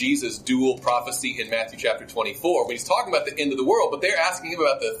think of Jesus' dual prophecy in Matthew chapter 24, when he's talking about the end of the world, but they're asking him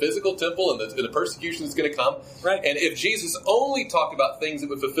about the physical temple and the persecution that's going to come. Right. And if Jesus only talked about things that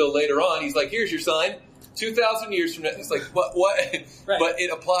would fulfill later on, he's like, here's your sign, 2,000 years from now. It's like, what? Right. But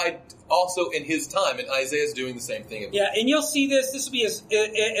it applied also in his time, and Isaiah's doing the same thing. Yeah, and you'll see this will be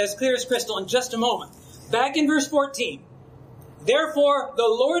as clear as crystal in just a moment. Back in verse 14. Therefore, the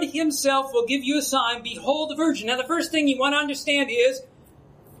Lord himself will give you a sign. Behold, the virgin. Now, the first thing you want to understand is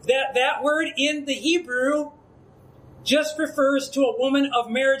that word in the Hebrew just refers to a woman of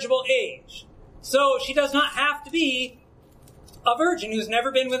marriageable age. So she does not have to be a virgin who's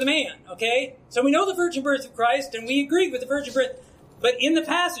never been with a man, okay? So we know the virgin birth of Christ, and we agree with the virgin birth. But in the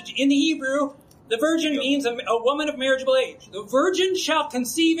passage, in the Hebrew, the virgin means a woman of marriageable age. The virgin shall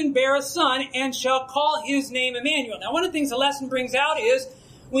conceive and bear a son, and shall call his name Emmanuel. Now, one of the things the lesson brings out is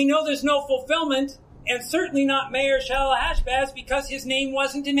we know there's no fulfillment, and certainly not Meir Shalal-Hashbaz, because his name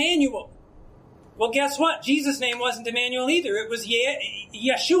wasn't Emmanuel. Well, guess what? Jesus' name wasn't Emmanuel either. It was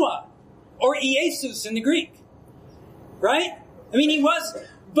Yeshua, or Iesus in the Greek. Right? I mean, he was,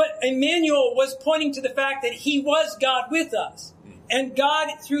 but Emmanuel was pointing to the fact that he was God with us. And God,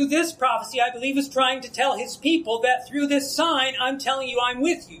 through this prophecy, I believe, is trying to tell his people that through this sign, I'm telling you I'm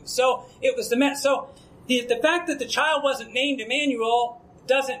with you. So it was so the fact that the child wasn't named Emmanuel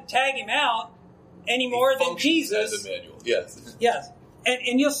doesn't tag him out any more than Jesus. As Emmanuel, yes. Yes.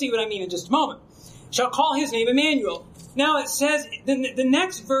 And you'll see what I mean in just a moment. Shall call his name Emmanuel. Now it says, the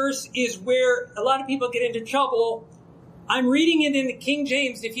next verse is where a lot of people get into trouble. I'm reading it in the King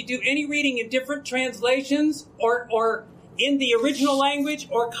James. If you do any reading in different translations or in the original language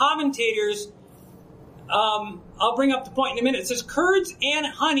or commentators, I'll bring up the point in a minute. It says, curds and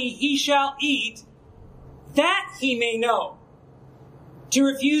honey he shall eat, that he may know to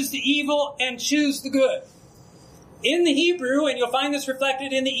refuse the evil and choose the good. In the Hebrew, and you'll find this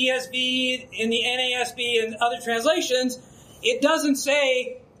reflected in the ESV, in the NASB, and other translations, it doesn't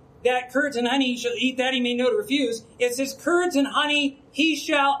say that curds and honey he shall eat, that he may know to refuse. It says, curds and honey he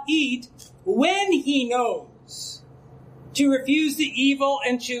shall eat when he knows to refuse the evil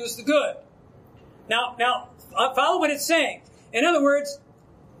and choose the good. Now, follow what it's saying. In other words,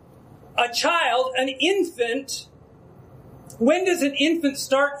 a child, an infant, when does an infant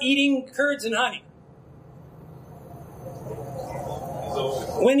start eating curds and honey?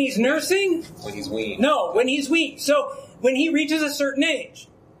 When he's nursing? When he's weaned. No, when he's weaned. So, when he reaches a certain age.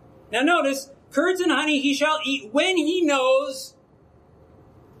 Now notice, curds and honey he shall eat when he knows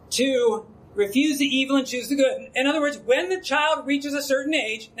to refuse the evil and choose the good. In other words, when the child reaches a certain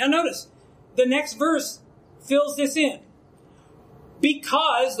age, now notice, the next verse fills this in.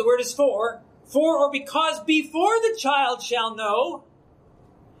 Because, the word is for or because before the child shall know.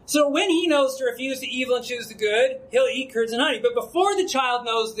 So when he knows to refuse the evil and choose the good, he'll eat curds and honey. But before the child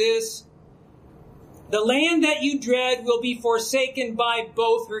knows this, the land that you dread will be forsaken by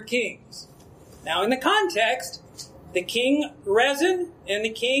both her kings. Now in the context, the king Rezin and the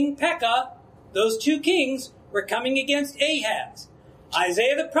king Pekah, those two kings, were coming against Ahaz.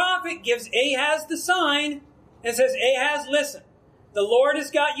 Isaiah the prophet gives Ahaz the sign and says, Ahaz, listen, the Lord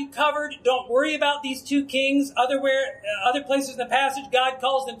has got you covered. Don't worry about these two kings. Other places in the passage, God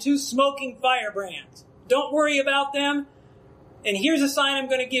calls them two smoking firebrands. Don't worry about them. And here's a sign I'm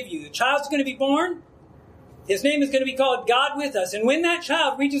going to give you. The child's going to be born. His name is going to be called God with us. And when that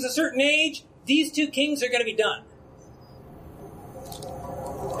child reaches a certain age, these two kings are going to be done.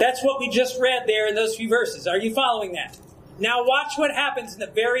 That's what we just read there in those few verses. Are you following that? Now watch what happens in the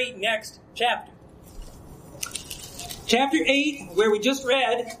very next chapter. Chapter 8, where we just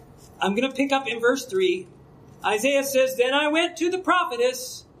read, I'm going to pick up in verse 3. Isaiah says, Then I went to the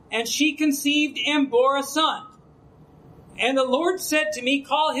prophetess, and she conceived and bore a son. And the Lord said to me,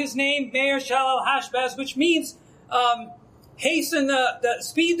 Call his name Meir Shalal-Hashbaz, which means hasten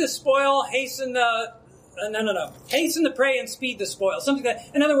speed the spoil, hasten the prey and speed the spoil. Something like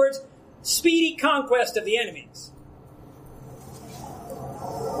that. In other words, speedy conquest of the enemies.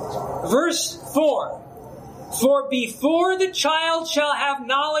 Verse 4. For before the child shall have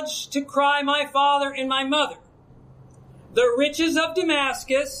knowledge to cry, my father and my mother, the riches of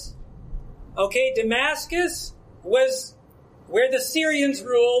Damascus, Damascus was where the Syrians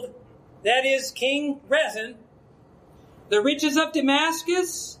ruled, that is King Rezin. the riches of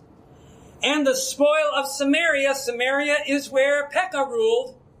Damascus, and the spoil of Samaria. Samaria is where Pekah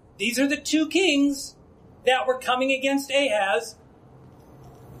ruled. These are the two kings that were coming against Ahaz.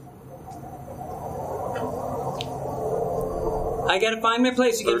 I got to find my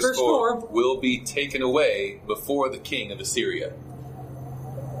place again. Verse 4 will be taken away before the king of Assyria.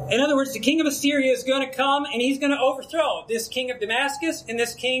 In other words, the king of Assyria is going to come and he's going to overthrow this king of Damascus and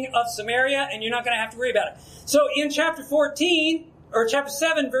this king of Samaria, and you're not going to have to worry about it. So in chapter 14, or chapter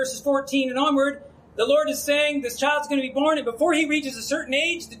 7, verses 14 and onward, the Lord is saying this child's going to be born, and before he reaches a certain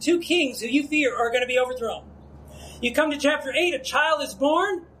age, the two kings who you fear are going to be overthrown. You come to chapter 8, a child is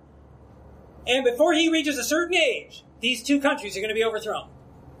born, and before he reaches a certain age, these two countries are going to be overthrown.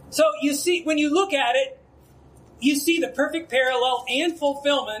 So you see, when you look at it, you see the perfect parallel and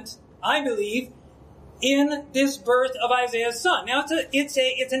fulfillment, I believe, in this birth of Isaiah's son. Now,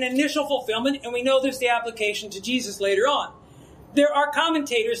 it's an initial fulfillment, and we know there's the application to Jesus later on. There are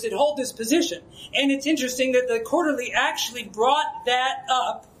commentators that hold this position, and it's interesting that the Quarterly actually brought that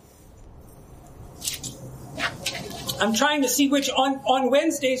up. I'm trying to see which, on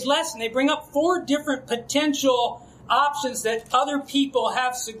Wednesday's lesson, they bring up 4 different potential options that other people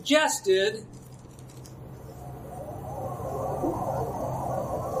have suggested.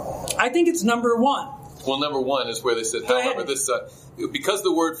 I think it's number 1. Well, number 1 is where they said, however, this because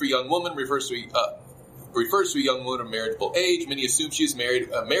the word for young woman refers to a young woman of marriageable age, many assume she is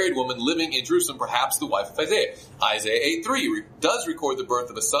a married woman living in Jerusalem, perhaps the wife of Isaiah. Isaiah 8:3 does record the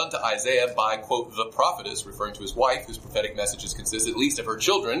birth of a son to Isaiah by, quote, the prophetess, referring to his wife, whose prophetic messages consist at least of her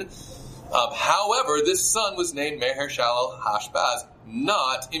children. However, this son was named Maher-Shalal-Hash-Baz,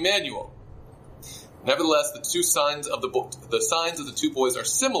 not Emmanuel. Nevertheless, the signs of the two boys are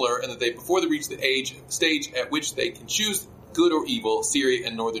similar in that they, before they reach the stage at which they can choose good or evil, Syria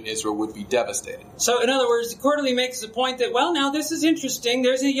and northern Israel would be devastated. So, in other words, the Quarterly makes the point that, well, now this is interesting.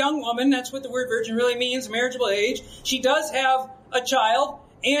 There's a young woman. That's what the word virgin really means, marriageable age. She does have a child.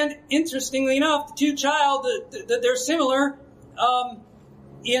 And interestingly enough, the two child, they're similar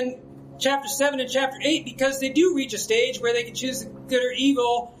in chapter 7 and chapter 8 because they do reach a stage where they can choose good or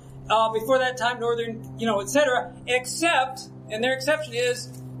evil. Before that time, northern, etc. Except, and their exception is,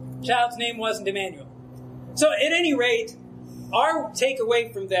 child's name wasn't Emmanuel. So at any rate, our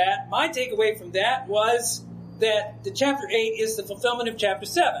takeaway from that, my takeaway from that was that the chapter 8 is the fulfillment of chapter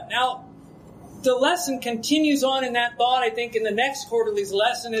 7. Now, the lesson continues on in that thought. I think in the next Quarterly's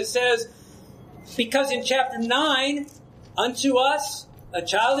lesson it says, because in chapter 9, unto us a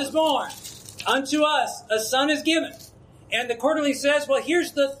child is born, unto us a son is given. And the Quarterly says, well,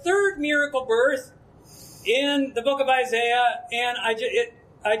 here's the third miracle birth in the book of Isaiah, and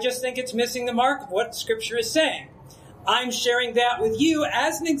I just think it's missing the mark of what Scripture is saying. I'm sharing that with you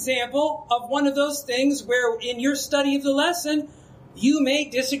as an example of one of those things where in your study of the lesson, you may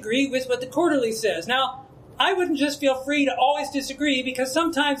disagree with what the Quarterly says. Now, I wouldn't just feel free to always disagree because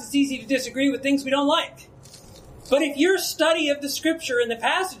sometimes it's easy to disagree with things we don't like. But if your study of the Scripture and the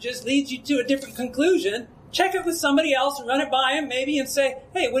passages leads you to a different conclusion, check it with somebody else and run it by him maybe and say,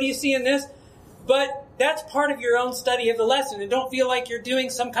 hey, what do you see in this? But that's part of your own study of the lesson, and don't feel like you're doing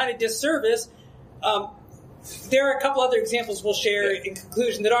some kind of disservice. There are a couple other examples we'll share in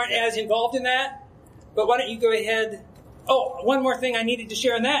conclusion that aren't as involved in that, but why don't you go ahead. Oh, one more thing I needed to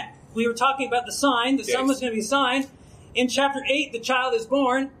share on that. We were talking about the sign. The son was going to be a sign. In chapter 8, the child is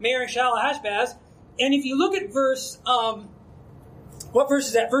born, Maher-Shalal-Hash-Baz. And if you look at verse, what verse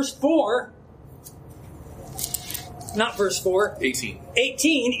is that? Verse 4. Not verse 4. 18.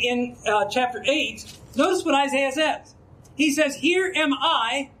 18 in chapter 8. Notice what Isaiah says. He says, here am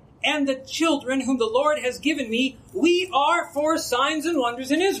I and the children whom the Lord has given me. We are for signs and wonders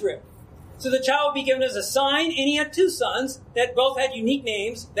in Israel. So the child will be given as a sign, and he had 2 sons that both had unique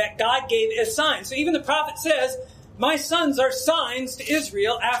names that God gave as signs. So even the prophet says, my sons are signs to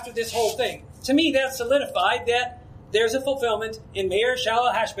Israel after this whole thing. To me, that's solidified that there's a fulfillment in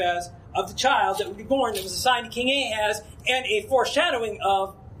Maher-Shalal-Hash-Baz of the child that would be born that was assigned to King Ahaz, and a foreshadowing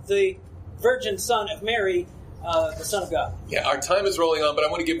of the virgin son of Mary, the Son of God. Yeah, our time is rolling on, but I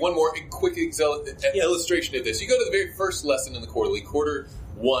want to give one more quick illustration of this. You go to the very first lesson in the Quarterly, Quarter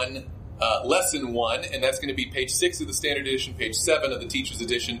 1, Lesson 1, and that's going to be page 6 of the Standard Edition, page 7 of the Teacher's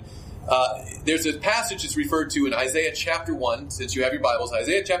Edition. There's a passage that's referred to in Isaiah chapter 1, since you have your Bibles.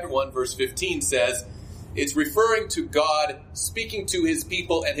 Isaiah chapter 1, verse 15 says, it's referring to God speaking to his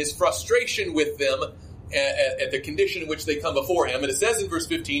people and his frustration with them at the condition in which they come before him. And it says in verse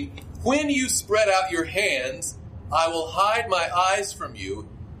 15, when you spread out your hands, I will hide my eyes from you.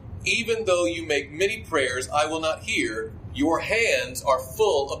 Even though you make many prayers, I will not hear. Your hands are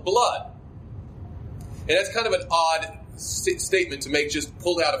full of blood. And that's kind of an odd statement to make just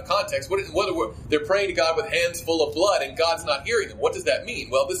pulled out of context. They're praying to God with hands full of blood, and God's not hearing them. What does that mean?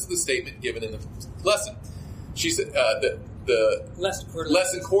 Well, this is the statement given in the lesson. She said, the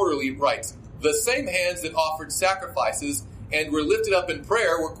Lesson Quarterly writes, the same hands that offered sacrifices and were lifted up in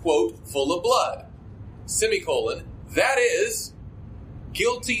prayer were, quote, full of blood, semicolon, that is,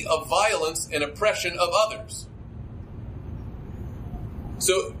 guilty of violence and oppression of others.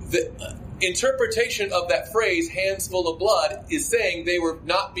 So the interpretation of that phrase, hands full of blood, is saying they were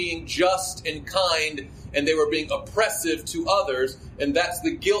not being just and kind, and they were being oppressive to others, and that's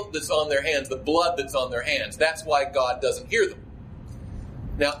the guilt that's on their hands, the blood that's on their hands. That's why God doesn't hear them.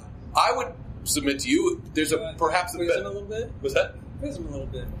 Now, I would submit to you, there's perhaps a quiz him a little bit. What's that? Quiz him a little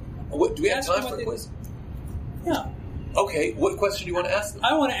bit. Do we have time for a quiz? Yeah. Okay, what question do you want to ask them?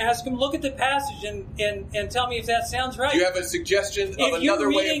 I want to ask them, look at the passage and tell me if that sounds right. Do you have a suggestion of another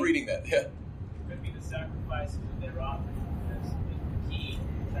way of reading that? Yeah. It could be the sacrifices that they were offering as the key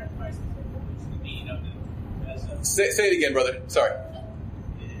sacrifices that the meaning of it. Say it again, brother. Sorry.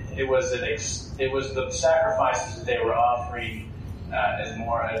 It was the sacrifices that they were offering as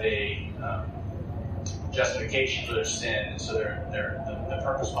more of a justification for their sin, and so the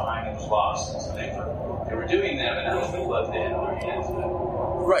purpose behind it was lost, and so they were doing them, and that was the blood they had on their hands.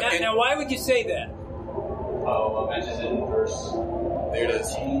 Right. Now, why would you say that? Oh, I mentioned it in verse. There it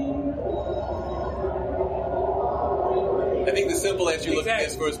is. I think the simple answer you're looking at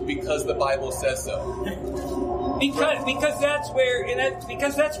is because the Bible says so. Because that's where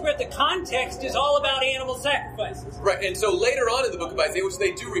the context is all about animal sacrifices. Right, and so later on in the book of Isaiah, which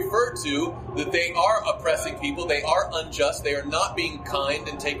they do refer to, that they are oppressing people, they are unjust, they are not being kind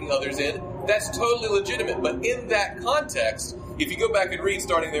and taking others in, that's totally legitimate. But in that context, if you go back and read,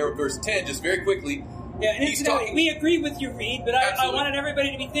 starting there at verse 10, just very quickly, yeah, and incidentally, we agree with your read, but I wanted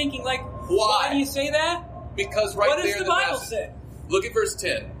everybody to be thinking, like, why do you say that? Because right what there does in the Bible say? Look at verse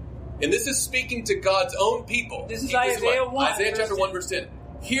 10. And this is speaking to God's own people. This is Isaiah 1. Isaiah chapter 1, verse 10.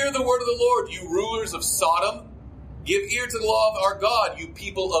 Hear the word of the Lord, you rulers of Sodom. Give ear to the law of our God, you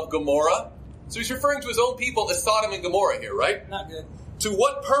people of Gomorrah. So he's referring to his own people as Sodom and Gomorrah here, right? Not good. To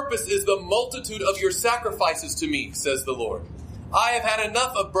what purpose is the multitude of your sacrifices to me, says the Lord? I have had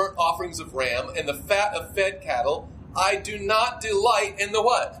enough of burnt offerings of ram and the fat of fed cattle. I do not delight in the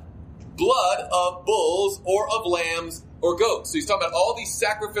what? Blood of bulls or of lambs or goats. So he's talking about all these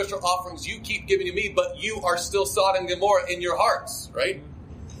sacrificial offerings you keep giving to me, but you are still Sodom and Gomorrah in your hearts, right?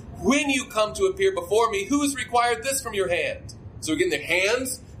 When you come to appear before me, who has required this from your hand? So again, their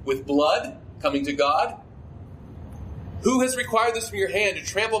hands with blood coming to God. Who has required this from your hand to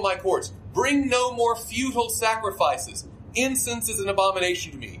trample my courts? Bring no more futile sacrifices. Incense is an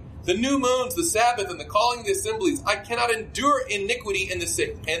abomination to me. The new moons, the Sabbath, and the calling of the assemblies. I cannot endure iniquity in the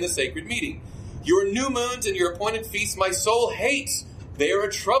sacred meeting. Your new moons and your appointed feasts my soul hates. They are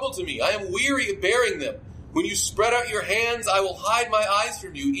a trouble to me. I am weary of bearing them. When you spread out your hands, I will hide my eyes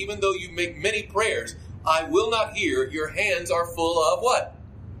from you, even though you make many prayers. I will not hear. Your hands are full of what?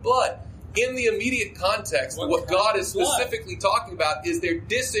 Blood. In the immediate context, what God is specifically talking about is their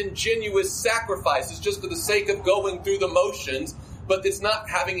disingenuous sacrifices just for the sake of going through the motions, but it's not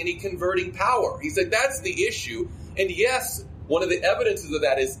having any converting power. He said that's the issue. And yes, one of the evidences of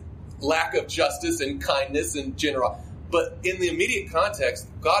that is lack of justice and kindness and generosity. But in the immediate context,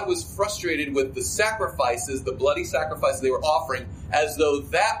 God was frustrated with the sacrifices, the bloody sacrifices they were offering, as though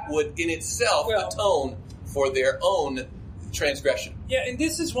that would in itself atone for their own transgression. Yeah, and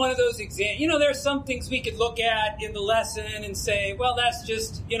this is one of those examples. There are some things we could look at in the lesson and say, well, that's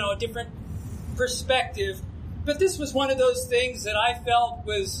just, a different perspective. But this was one of those things that I felt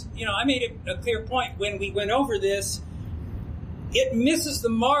was, I made a clear point when we went over this. It misses the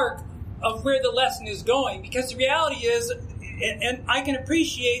mark of where the lesson is going, because the reality is, and I can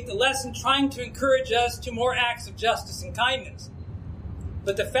appreciate the lesson trying to encourage us to more acts of justice and kindness.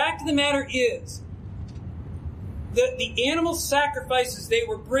 But the fact of the matter is that the animal sacrifices they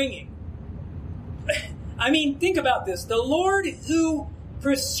were bringing, I mean, think about this. The Lord who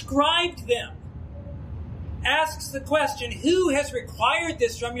prescribed them asks the question, who has required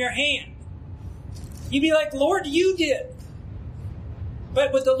this from your hand? You'd be like, Lord, you did.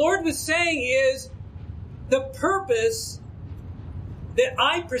 But what the Lord was saying is, the purpose that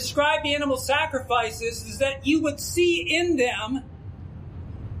I prescribed animal sacrifices is that you would see in them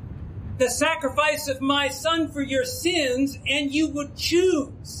the sacrifice of my Son for your sins, and you would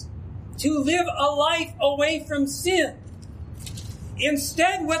choose to live a life away from sin.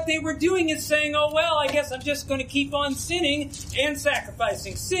 Instead, what they were doing is saying, oh, well, I guess I'm just going to keep on sinning and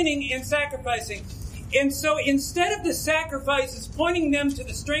sacrificing, sinning and sacrificing. And so instead of the sacrifices pointing them to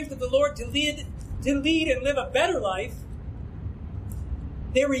the strength of the Lord to lead and live a better life,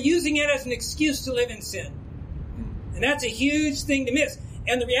 they were using it as an excuse to live in sin. And that's a huge thing to miss.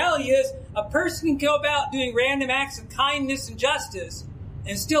 And the reality is, a person can go about doing random acts of kindness and justice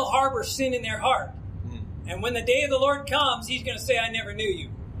and still harbor sin in their heart. And when the day of the Lord comes, he's going to say, I never knew you.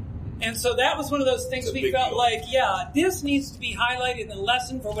 And so that was one of those things we felt like, this needs to be highlighted in the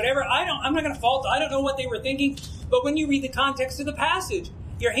lesson for whatever. I'm not going to fault. I don't know what they were thinking. But when you read the context of the passage,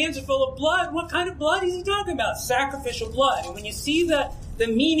 your hands are full of blood. What kind of blood is he talking about? Sacrificial blood. And when you see the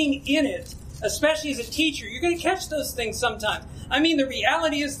meaning in it, especially as a teacher, you're going to catch those things sometimes. I mean, the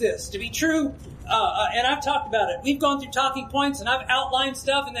reality is this. To be true, and I've talked about it. We've gone through talking points, and I've outlined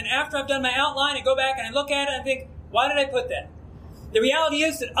stuff. And then after I've done my outline, I go back and I look at it and I think, why did I put that? The reality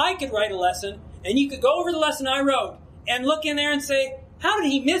is that I could write a lesson, and you could go over the lesson I wrote and look in there and say, how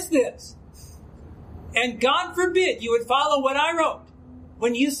did he miss this? And God forbid you would follow what I wrote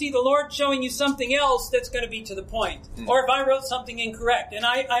when you see the Lord showing you something else that's going to be to the point. Or if I wrote something incorrect. And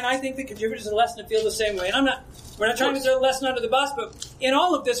I think the contributors of the lesson feel the same way. And we're not trying to throw the lesson under the bus, but in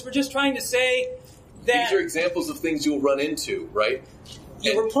all of this, we're just trying to say that... These are examples of things you'll run into, right?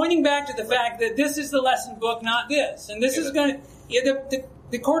 Yeah, we're pointing back to the fact that this is the lesson book, not this. And this is going to...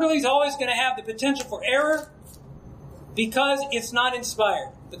 the quarterly is always going to have the potential for error because it's not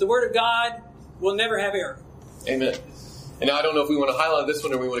inspired. But the Word of God will never have error. Amen. And now I don't know if we want to highlight this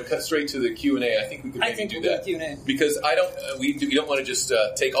one or we want to cut straight to the Q&A. I think we could maybe do that. Q&A. Because we don't want to just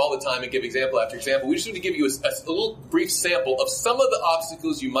take all the time and give example after example. We just want to give you a little brief sample of some of the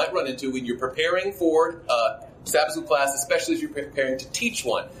obstacles you might run into when you're preparing for Sabbath school class, especially if you're preparing to teach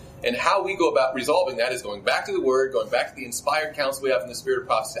one. And how we go about resolving that is going back to the Word, going back to the inspired counsel we have in the Spirit of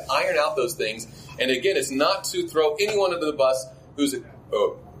prophecy to iron out those things. And again, it's not to throw anyone under the bus who's a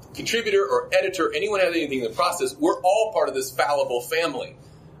contributor or editor, anyone has anything in the process. We're all part of this fallible family.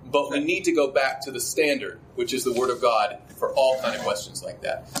 But we need to go back to the standard, which is the Word of God, for all kind of questions like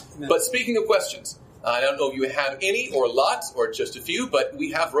that. Amen. But speaking of questions, I don't know if you have any or lots or just a few, but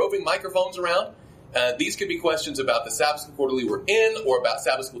we have roving microphones around. These could be questions about the Sabbath School Quarterly we're in, or about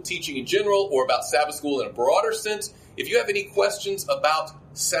Sabbath School teaching in general, or about Sabbath School in a broader sense. If you have any questions about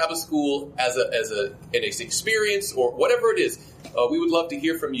Sabbath School as an experience or whatever it is, we would love to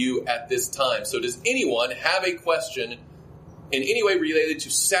hear from you at this time. So does anyone have a question in any way related to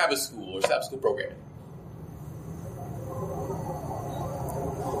Sabbath School or Sabbath School programming?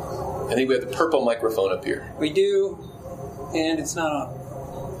 I think we have the purple microphone up here. We do, and it's not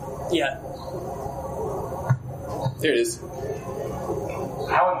on yet. There it is.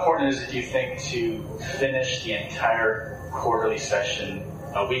 How important is it, do you think, to finish the entire quarterly session,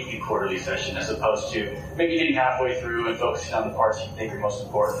 a weekly quarterly session, as opposed to maybe getting halfway through and focusing on the parts you think are most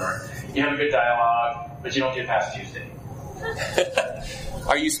important, or you have a good dialogue, but you don't get past Tuesday?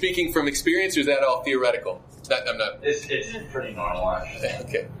 Are you speaking from experience, or is that all theoretical? I'm not. It's pretty normal, actually.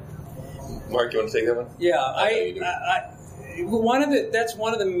 Okay. Mark, you want to take that one? Yeah, that's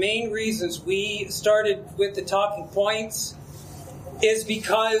one of the main reasons we started with the talking points, is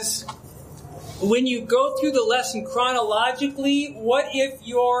because when you go through the lesson chronologically, what if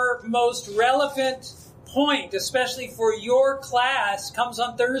your most relevant point, especially for your class, comes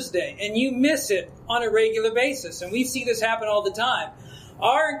on Thursday and you miss it on a regular basis? And we see this happen all the time.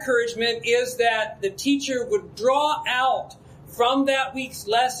 Our encouragement is that the teacher would draw out from that week's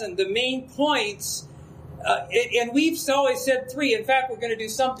lesson the main points. And we've always said 3. In fact, we're going to do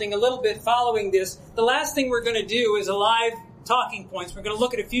something a little bit following this. The last thing we're going to do is a live talking points. We're going to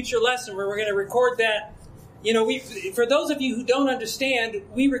look at a future lesson where we're going to record that. You know, for those of you who don't understand,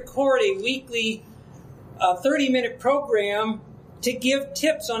 we record a weekly 30-minute program to give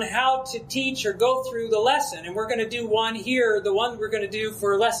tips on how to teach or go through the lesson. And we're going to do one here. The one we're going to do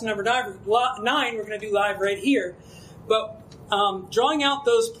for lesson number 9, we're going to do live right here. But drawing out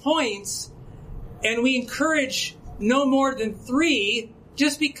those points, and we encourage no more than 3,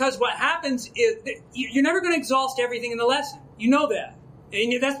 just because what happens is you're never going to exhaust everything in the lesson. You know that.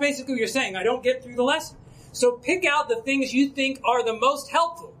 And that's basically what you're saying. I don't get through the lesson. So pick out the things you think are the most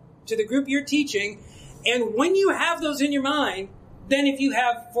helpful to the group you're teaching. And when you have those in your mind, then if you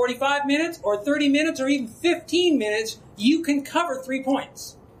have 45 minutes or 30 minutes or even 15 minutes, you can cover 3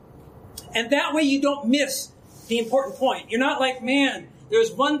 points. And that way you don't miss the important point. You're not like, man,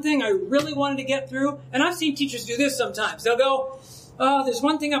 there's one thing I really wanted to get through. And I've seen teachers do this sometimes. They'll go, oh, there's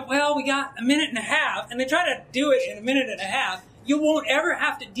one thing we got a minute and a half. And they try to do it in a minute and a half. You won't ever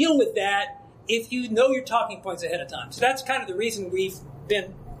have to deal with that if you know your talking points ahead of time. So that's kind of the reason we've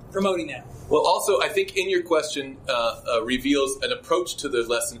been promoting that. Well, also, I think in your question reveals an approach to the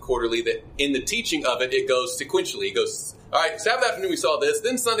lesson quarterly that in the teaching of it, it goes sequentially. It goes, all right, Sabbath afternoon we saw this,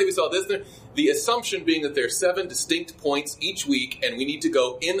 then Sunday we saw this. Then the assumption being that there are 7 distinct points each week, and we need to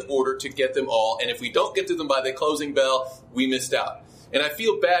go in order to get them all. And if we don't get to them by the closing bell, we missed out. And I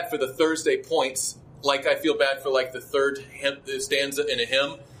feel bad for the Thursday points, like I feel bad for like the third stanza in a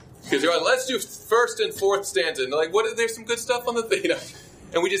hymn. Because they're like, let's do first and fourth stanza. And they're like, there's some good stuff on the thing,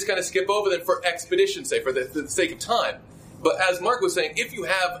 And we just kind of skip over them for expedition's sake, for the sake of time. But as Mark was saying, if you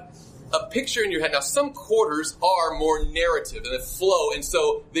have a picture in your head, now some quarters are more narrative and they flow, and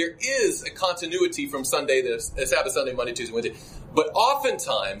so there is a continuity from Sunday, Sabbath, Sunday, Monday, Tuesday, Wednesday. But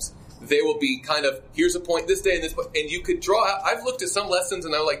oftentimes, there will be kind of, here's a point this day and this point, and you could draw out. I've looked at some lessons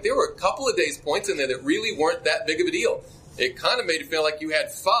and I'm like, there were a couple of days points in there that really weren't that big of a deal. It kind of made it feel like you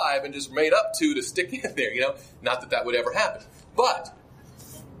had 5 and just made up 2 to stick in there, Not that would ever happen. But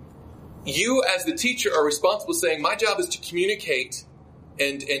you as the teacher are responsible saying, my job is to communicate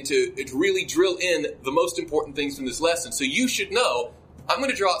and to really drill in the most important things from this lesson. So you should know, I'm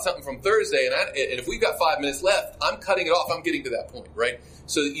going to draw out something from Thursday, and if we've got 5 minutes left, I'm cutting it off. I'm getting to that point, right?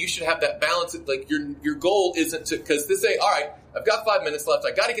 So you should have that balance. Like your goal isn't to, because this day, all right, I've got 5 minutes left.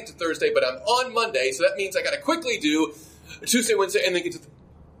 I got to get to Thursday, but I'm on Monday, so that means I got to quickly do Tuesday, Wednesday, and then get to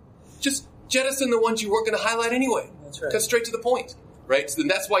just jettison the ones you weren't going to highlight anyway. That's right. Cut straight to the point, right? So then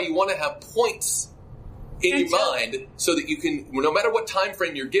that's why you want to have points in your mind so that you can, no matter what time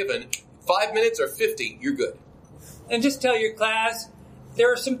frame you're given, 5 minutes or 50, you're good. And just tell your class,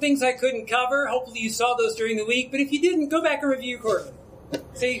 there are some things I couldn't cover. Hopefully you saw those during the week. But if you didn't, go back and review quarterly.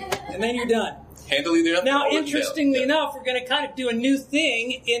 See? And then you're done. Handily enough. Now, interestingly enough, we're going to kind of do a new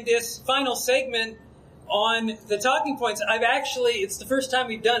thing in this final segment on the talking points. It's the first time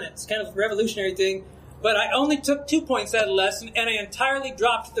we've done it. It's kind of a revolutionary thing. But I only took 2 points out of the lesson, and I entirely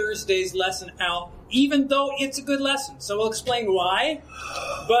dropped Thursday's lesson out, even though it's a good lesson. So we'll explain why.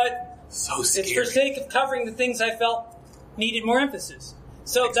 But so scary. It's for sake of covering the things I felt needed more emphasis.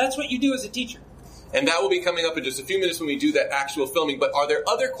 So that's what you do as a teacher. And that will be coming up in just a few minutes when we do that actual filming. But are there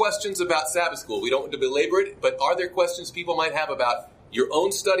other questions about Sabbath school? We don't want to belabor it, but are there questions people might have about your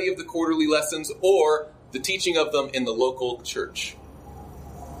own study of the quarterly lessons or the teaching of them in the local church?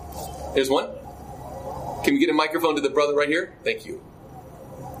 Here's one. Can we get a microphone to the brother right here? Thank you.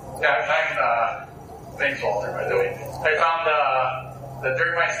 Yeah, thanks, Walter, by the way. I found that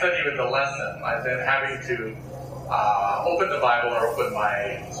during my study with the lesson, I've been having to open the Bible or open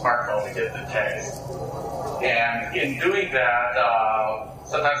my smartphone to get the text. And in doing that,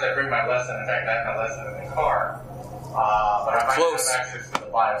 sometimes I bring my lesson. In fact, I have my lesson in the car. But I might have access to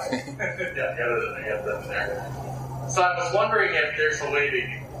the Bible. Yeah, I got them there. So I was wondering if there's a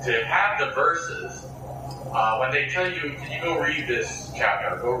way to have the verses, when they tell you, can you go read this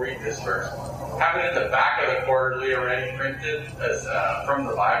chapter, go read this verse, have it at the back of the quarterly already printed as from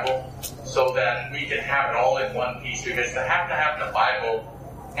the Bible, so that we can have it all in one piece. Because to have the Bible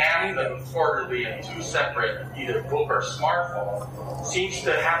and the quarterly in 2 separate, either book or smartphone, seems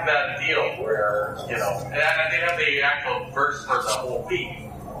to have that deal where, and they have the actual verse for the whole week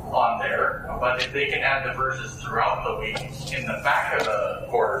on there, but if they can add the verses throughout the week in the back of the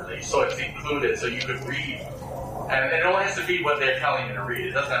quarterly, so it's included, so you could read. And it only has to be what they're telling you to read.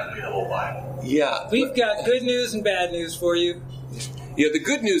 It doesn't have to be the whole Bible. Yeah. We've got good news and bad news for you. Yeah, the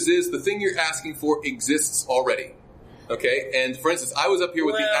good news is the thing you're asking for exists already. Okay? And for instance, I was up here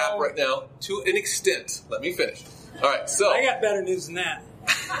with the app right now to an extent. Let me finish. All right, so. I got better news than that.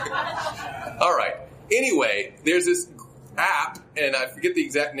 All right. Anyway, there's this app, and I forget the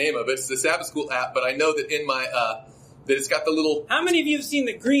exact name of it. It's the Sabbath School app, but I know that in my, that it's got the little. How many of you have seen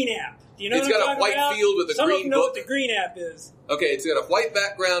the green app? Do you know it's what I'm got a white about? field with a Some green of them know book. what the green app is. Okay, it's got a white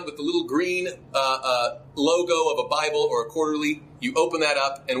background with the little green logo of a Bible or a quarterly. You open that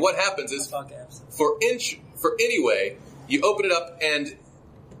up, and what happens is, for anyway, you open it up, and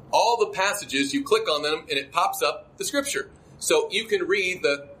all the passages, you click on them, and it pops up the scripture. So you can read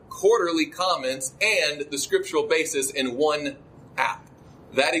the quarterly comments and the scriptural basis in one app.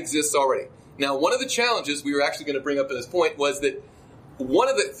 That exists already. Now, one of the challenges we were actually going to bring up at this point was that one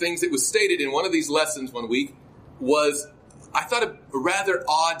of the things that was stated in one of these lessons one week was, I thought, a rather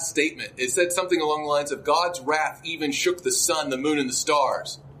odd statement. It said something along the lines of, God's wrath even shook the sun, the moon, and the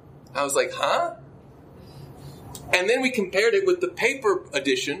stars. I was like, huh? And then we compared it with the paper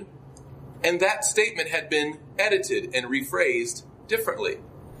edition, and that statement had been edited and rephrased differently.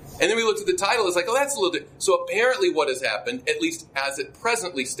 And then we looked at the title, it's like, oh, that's a little different. So apparently what has happened, at least as it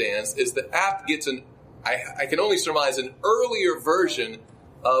presently stands, is the app gets I can only surmise, an earlier version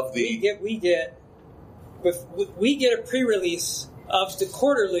of the... We get a pre-release of the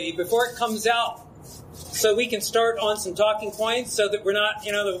quarterly before it comes out, so we can start on some talking points, so that we're not,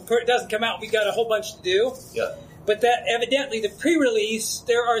 it doesn't come out, we've got a whole bunch to do. Yeah. But that evidently the pre-release,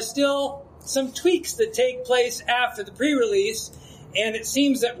 there are still some tweaks that take place after the pre-release, and it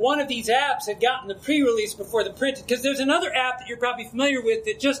seems that one of these apps had gotten the pre-release before the printed, because there's another app that you're probably familiar with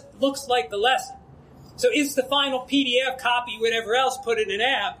that just looks like the lesson. So it's the final PDF copy, whatever else, put in an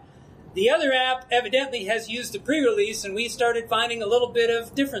app. The other app evidently has used the pre-release, and we started finding a little bit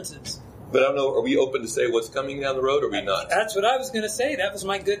of differences. But I don't know, are we open to say what's coming down the road, or are we not? That's what I was going to say. That was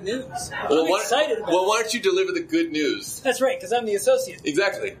my good news. Well, I'm excited about it. Well, why don't you deliver the good news? That's right, because I'm the associate.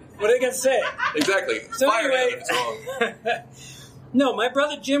 Exactly. What are they going to say? Exactly. So Fire anyway, him if it's wrong. No, my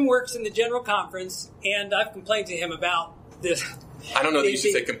brother Jim works in the General Conference, and I've complained to him about this. I don't know that you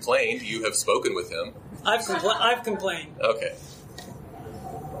should say complained. You have spoken with him. I've complained. Okay.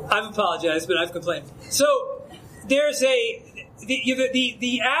 I've apologized, but I've complained. So there's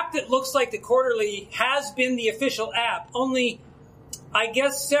the app that looks like the quarterly has been the official app. Only, I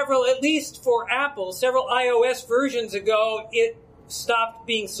guess at least for Apple, several iOS versions ago, it stopped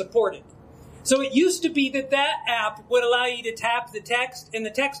being supported. So it used to be that app would allow you to tap the text, and the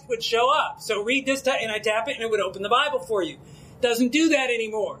text would show up. So read this, and I tap it, and it would open the Bible for you. Doesn't do that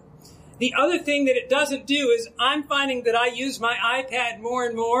anymore. The other thing that it doesn't do is I'm finding that I use my iPad more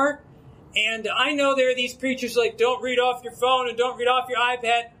and more, and I know there are these preachers like, don't read off your phone and don't read off your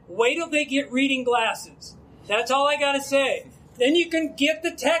iPad. Wait till they get reading glasses. That's all I got to say. Then you can get the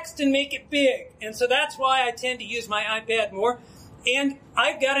text and make it big. And so that's why I tend to use my iPad more. And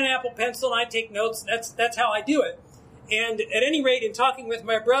I've got an Apple Pencil, and I take notes. That's how I do it. And at any rate, in talking with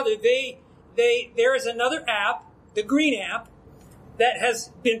my brother, there is another app, the Green app, that has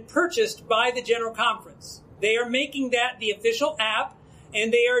been purchased by the General Conference. They are making that the official app,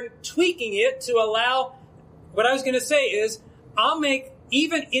 and they are tweaking it to allow, what I was going to say is, I'll make,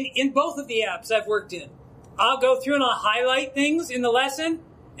 even in both of the apps I've worked in, I'll go through and I'll highlight things in the lesson,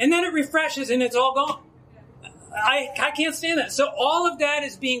 and then it refreshes and it's all gone. I can't stand that. So all of that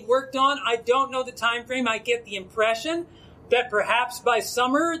is being worked on. I don't know the time frame. I get the impression that perhaps by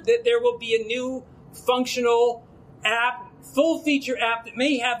summer that there will be a new functional app, full feature app that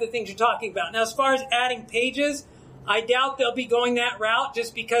may have the things you're talking about. Now, as far as adding pages, I doubt they'll be going that route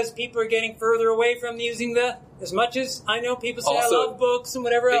just because people are getting further away from using as much as I know people say Also, I love books and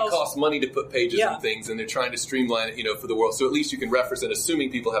whatever else. It costs money to put pages and things, and they're trying to streamline it, for the world. So at least you can reference it,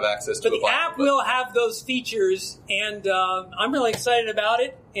 assuming people have access to but a Bible. The app will have those features, and I'm really excited about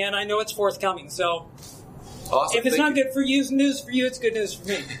it, and I know it's forthcoming. So awesome. If it's not good for you, news for you, it's good news for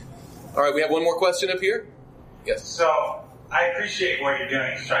me. All right, we have one more question up here. Yes. So I appreciate what you're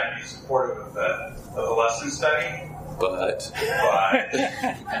doing to try to be supportive of the lesson study. But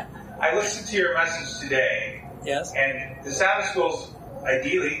I listened to your message today. Yes. And the Sabbath schools,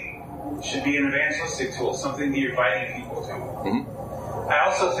 ideally, should be an evangelistic tool, something that you're inviting people to. Mm-hmm. I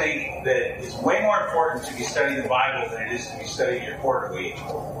also think that it's way more important to be studying the Bible than it is to be studying your quarterly.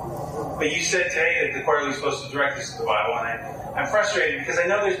 But you said today that the quarterly is supposed to direct us to the Bible, and I'm frustrated because I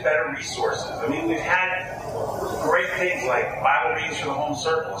know there's better resources. I mean, we've had great things like Bible readings for the home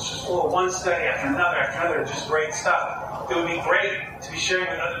circle. It's just full of one study after another, just great stuff. It would be great to be sharing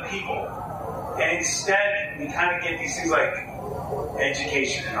with other people. And instead, we kind of get these things like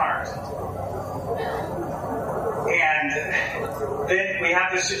education and art. And then we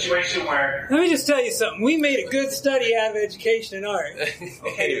have this situation where... Let me just tell you something. We made a good study out of education and art.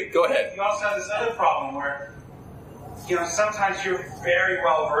 Okay, go ahead. You also have this other problem where, sometimes you're very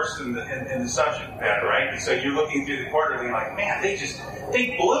well versed in the subject matter, right? And so you're looking through the quarterly and like, man, they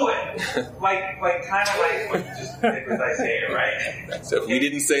blew it. like kind of like what you just did with Isaiah, right? So if we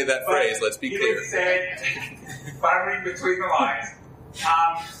didn't say that phrase, let's be clear. You didn't say it, but I'm reading between the lines.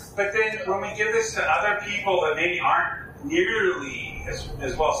 But then when we give this to other people that maybe aren't nearly as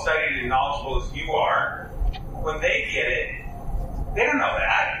well studied and knowledgeable as you are, when they get it, they don't know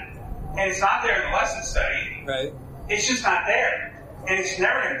that. And it's not there in the lesson study. Right. It's just not there. And it's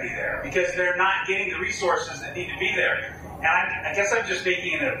never going to be there because they're not getting the resources that need to be there. And I guess I'm just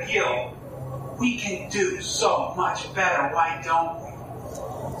making an appeal. We can do so much better. Why don't we?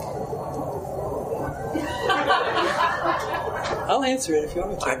 I'll answer it if you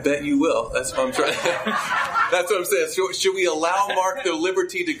want me to. I bet you will. That's what I'm trying. That's what I'm saying. Should we allow Mark the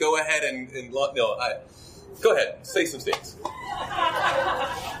liberty to go ahead and go ahead, say some things.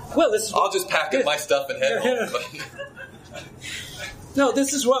 Well, I'll just pack up my stuff and head home. No,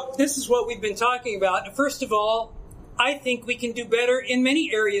 this is what we've been talking about. First of all, I think we can do better in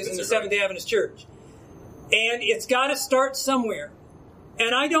many areas in the Seventh-day Adventist Church. And it's got to start somewhere.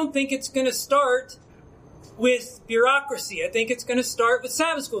 And I don't think it's going to start with bureaucracy. I think it's going to start with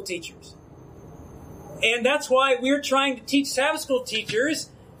Sabbath school teachers. And that's why we're trying to teach Sabbath school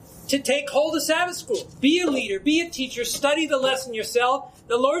teachers to take hold of Sabbath school. Be a leader, be a teacher, study the lesson yourself.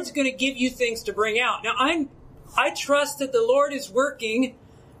 The Lord's going to give you things to bring out. Now, I trust that the Lord is working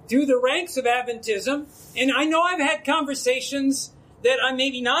through the ranks of Adventism. And I know I've had conversations that I'm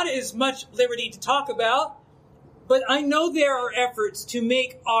maybe not as much liberty to talk about, but I know there are efforts to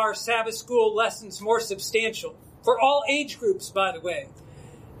make our Sabbath school lessons more substantial. For all age groups, by the way.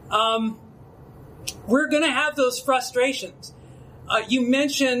 We're going to have those frustrations. You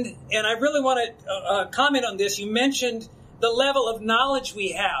mentioned, and I really want to comment on this, you mentioned the level of knowledge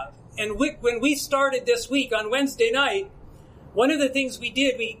we have. And when we started this week on Wednesday night, one of the things we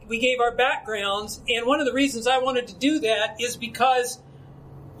did, we gave our backgrounds, and one of the reasons I wanted to do that is because,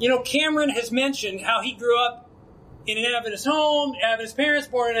 Kameron has mentioned how he grew up in an Adventist home, Adventist parents,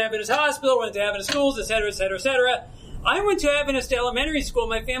 born in an Adventist hospital, went to Adventist schools, etc., etc., etc. I went to Adventist elementary school.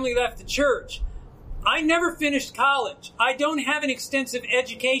 My family left the church. I never finished college. I don't have an extensive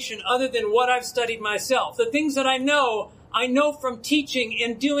education other than what I've studied myself. The things that I know from teaching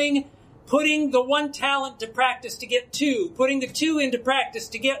and doing, putting the one talent to practice to get two, putting the two into practice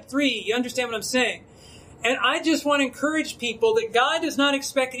to get three. You understand what I'm saying? And I just want to encourage people that God does not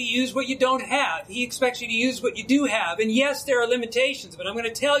expect you to use what you don't have. He expects you to use what you do have. And yes, there are limitations, but I'm going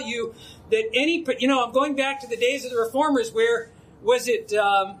to tell you that I'm going back to the days of the Reformers where, was it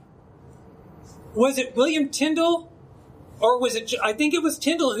William Tyndale? Or I think it was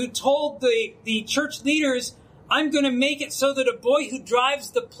Tyndale who told the church leaders, I'm going to make it so that a boy who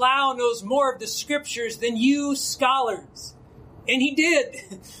drives the plow knows more of the scriptures than you scholars. And he did.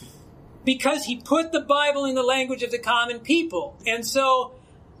 Because he put the Bible in the language of the common people. And so,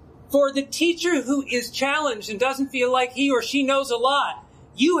 for the teacher who is challenged and doesn't feel like he or she knows a lot,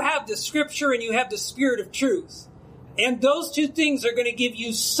 you have the scripture and you have the spirit of truth. And those two things are going to give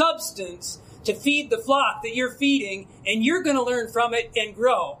you substance to feed the flock that you're feeding, and you're going to learn from it and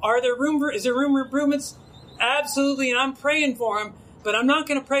grow. Is there room for improvements? Absolutely, and I'm praying for them, but I'm not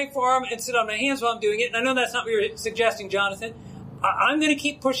going to pray for them and sit on my hands while I'm doing it. And I know that's not what you're suggesting, Jonathan. I'm going to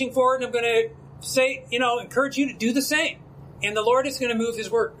keep pushing forward, and I'm going to say, encourage you to do the same. And the Lord is going to move His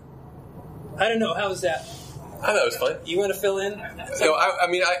work. I don't know. How was that? I thought it was fun. You want to fill in? No,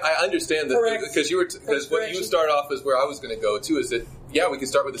 I understand that because what you start off is where I was going to go too. Is that we can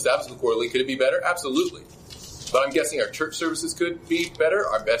start with the Sabbath school quarterly. Could it be better? Absolutely. But I'm guessing our church services could be better.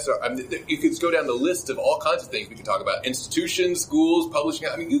 You could go down the list of all kinds of things we could talk about. Institutions, schools, publishing.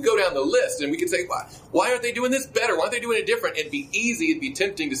 You go down the list and we could say, why aren't they doing this better? Why aren't they doing it different? It'd be easy, it'd be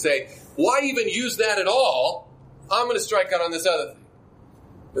tempting to say, why even use that at all? I'm going to strike out on this other thing.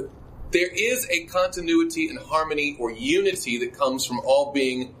 But there is a continuity and harmony or unity that comes from all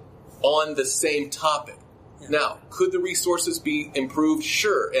being on the same topic. Now, could the resources be improved?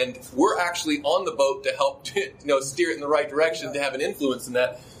 Sure. And we're actually on the boat to help steer it in the right direction, to have an influence in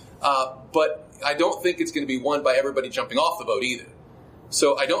that. But I don't think it's going to be won by everybody jumping off the boat either.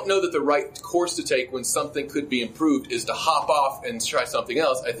 So I don't know that the right course to take when something could be improved is to hop off and try something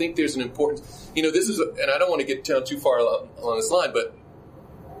else. I think there's an important, this is, and I don't want to get down too far along this line, but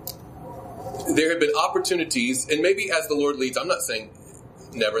there have been opportunities, and maybe as the Lord leads, I'm not saying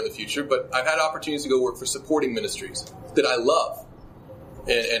never in the future, but I've had opportunities to go work for supporting ministries that I love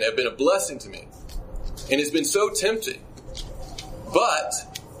and have been a blessing to me. And it's been so tempting. But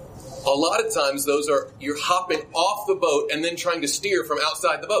a lot of times you're hopping off the boat and then trying to steer from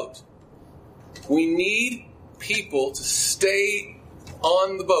outside the boat. We need people to stay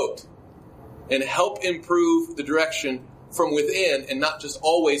on the boat and help improve the direction from within and not just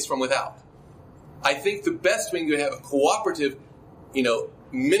always from without. I think the best thing to have a cooperative,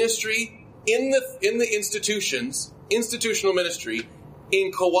 ministry in the institutional ministry in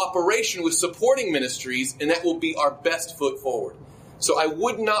cooperation with supporting ministries, and that will be our best foot forward. So I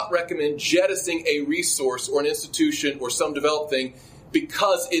would not recommend jettisoning a resource or an institution or some developed thing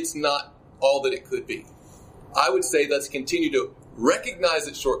because it's not all that it could be. I would say let's continue to recognize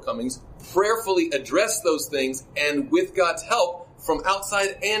its shortcomings, prayerfully address those things, and with God's help from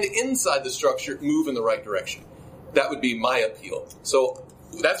outside and inside the structure, move in the right direction. That would be my appeal. So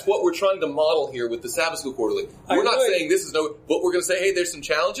that's what we're trying to model here with the Sabbath School Quarterly. We're not saying this is but we're going to say, hey, there's some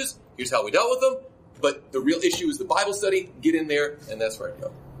challenges. Here's how we dealt with them. But the real issue is the Bible study. Get in there, and that's where I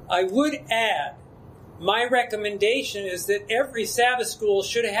go. I would add, my recommendation is that every Sabbath school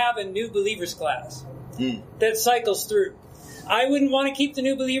should have a new believers class that cycles through. I wouldn't want to keep the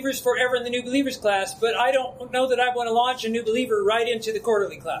new believers forever in the new believers class, but I don't know that I want to launch a new believer right into the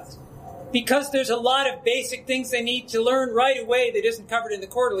quarterly class. Because there's a lot of basic things they need to learn right away that isn't covered in the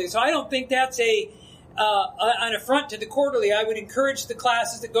quarterly. So I don't think that's a on a front to the quarterly, I would encourage the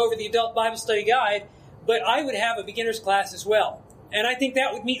classes that go over the Adult Bible Study Guide, but I would have a beginner's class as well. And I think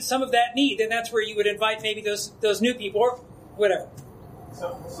that would meet some of that need, and that's where you would invite maybe those new people or whatever.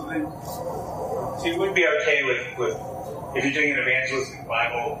 So you would be okay with if you're doing an evangelistic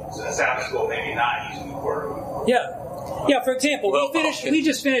Bible Sabbath school, maybe not using the quarterly. Yeah. For example, we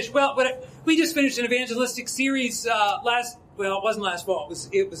just finished an evangelistic series it wasn't last fall.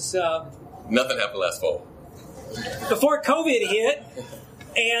 It was Nothing happened last fall. Before COVID hit,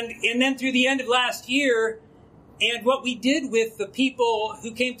 and then through the end of last year. And what we did with the people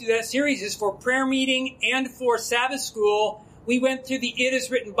who came through that series is for prayer meeting and for Sabbath school, we went through the It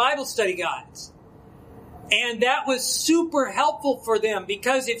Is Written Bible study guides. And that was super helpful for them,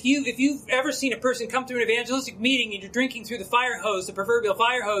 because if you've ever seen a person come through an evangelistic meeting and you're drinking through the proverbial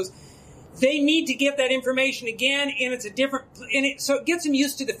fire hose, they need to get that information again, and so it gets them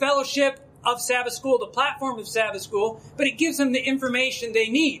used to the fellowship of Sabbath school, the platform of Sabbath school, but it gives them the information they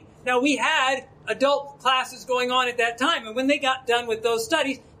need. Now, we had adult classes going on at that time, and when they got done with those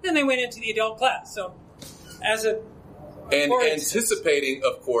studies, then they went into the adult class. So, anticipating,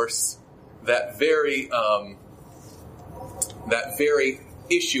 of course, that very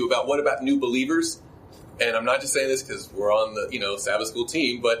issue about what about new believers. And I'm not just saying this because we're on the Sabbath school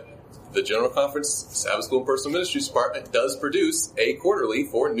team, but the General Conference Sabbath School and Personal Ministries Department does produce a quarterly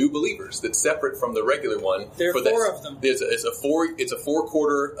for new believers that's separate from the regular one. There are four of them. It's a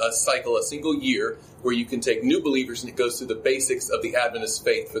 4-quarter cycle, a single year, where you can take new believers, and it goes through the basics of the Adventist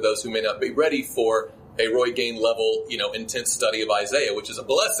faith for those who may not be ready for a Roy Gain level, intense study of Isaiah, which is a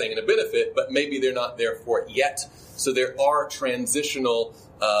blessing and a benefit, but maybe they're not there for it yet. So there are transitional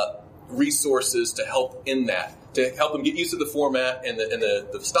resources to help in that, to help them get used to the format and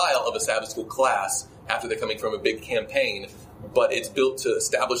the style of a Sabbath school class after they're coming from a big campaign, but it's built to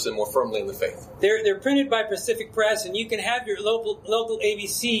establish them more firmly in the faith. They're printed by Pacific Press, and you can have your local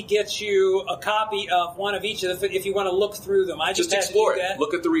ABC get you a copy of one of each of them if you want to look through them. I just explore it.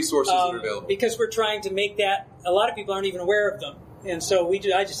 Look at the resources that are available. Because we're trying to make that, a lot of people aren't even aware of them. And so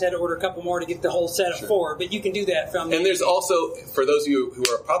I just had to order a couple more to get the whole set of 4, but you can do that from... And there's also, for those of you who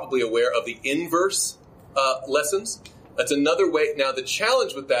are probably aware of the inverse lessons, that's another way. Now, the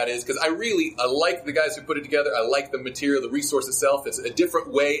challenge with that is, because I like the guys who put it together. I like the material, the resource itself. It's a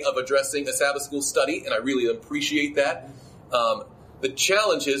different way of addressing a Sabbath school study, and I really appreciate that. The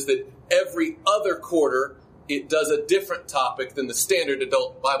challenge is that every other quarter, it does a different topic than the standard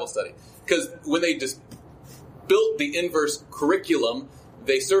adult Bible study. Because when they just built the inverse curriculum,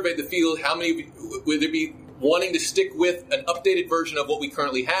 they surveyed the field. How many of you would there be wanting to stick with an updated version of what we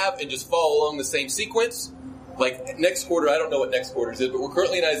currently have and just follow along the same sequence? Like next quarter, I don't know what next quarter is, but we're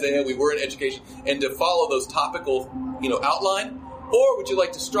currently in Isaiah, we were in education, and to follow those topical, outline? Or would you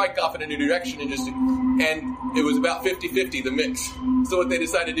like to strike off in a new direction and it was about 50-50, the mix. So what they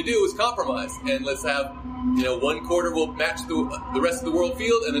decided to do was compromise, and let's have, one quarter will match the rest of the world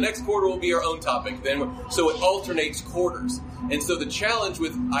field, and the next quarter will be our own topic. So it alternates quarters. And so the challenge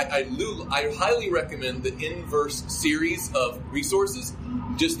with, I highly recommend the inverse series of resources.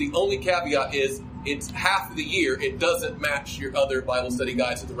 Just the only caveat is, it's half of the year. It doesn't match your other Bible study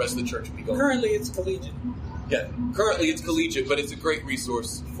guides that the rest of the church will be going. Currently, it's collegiate. Yeah, currently it's collegiate, but it's a great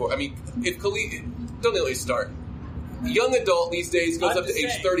resource for. If collegiate, don't let me start. Young adult these days goes up to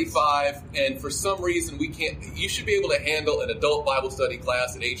age 35, and for some reason we can't. You should be able to handle an adult Bible study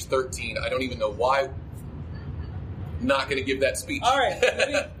class at age 13. I don't even know why. Not going to give that speech. All right,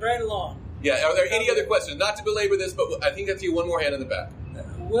 moving right along. Yeah, are there any other questions? Not to belabor this, but I think I see one more hand in the back.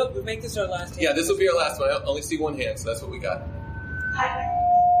 We'll make this our last hand. Yeah, this will be our last one. I only see one hand, so that's what we got. Hi.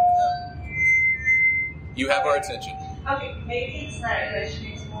 You have our attention. Okay, maybe it's not a question,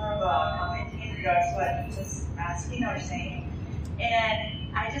 it's more of a comment in regards to what you just asking or saying.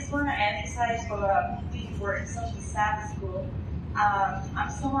 And I just want to emphasize for the importance of the Sabbath school. I'm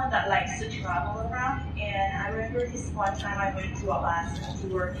someone that likes to travel around, and I remember this one time I went to Alaska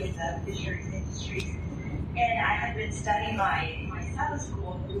to work in the fisheries industry, and I had been studying my Sabbath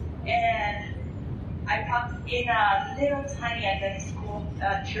school, and I popped in a little tiny Adventist school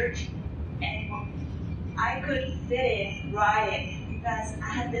church, and I could fit in right in because I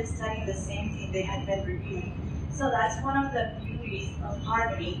had been studying the same thing they had been reviewing. So that's one of the beauties of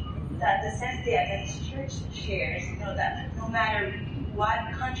harmony that the Seventh-day Adventist Church shares. That no matter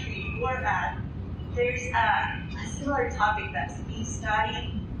what country you are at, there's a similar topic that's being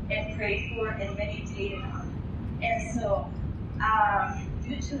studied and prayed for and meditated on. And so,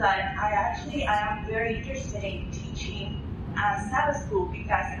 due to that, I am very interested in teaching Sabbath school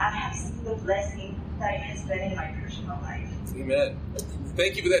because I have seen the blessing that it has been in my personal life. Amen.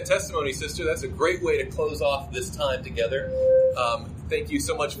 Thank you for that testimony, sister. That's a great way to close off this time together. Thank you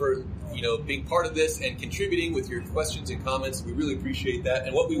so much for being part of this and contributing with your questions and comments. We really appreciate that.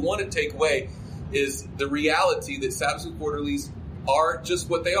 And what we want to take away is the reality that Sabbath School Quarterlies are just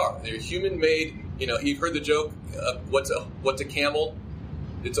what they are. They're human-made. You've heard the joke, what's a camel?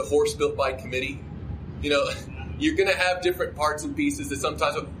 It's a horse built by committee. You're going to have different parts and pieces that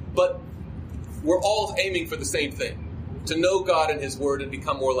sometimes, but we're all aiming for the same thing. To know God and His Word and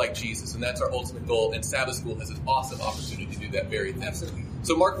become more like Jesus. And that's our ultimate goal. And Sabbath School has an awesome opportunity to do that very thing. Absolutely.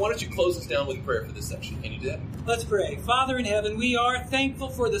 So, Mark, why don't you close us down with prayer for this section? Can you do that? Let's pray. Father in heaven, we are thankful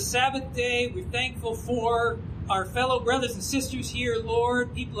for the Sabbath day. We're thankful for our fellow brothers and sisters here,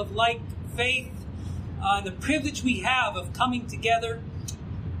 Lord, people of like faith, and the privilege we have of coming together.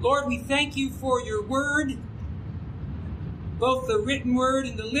 Lord, we thank you for your word, both the written word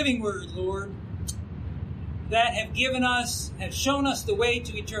and the living word, Lord, that have shown us the way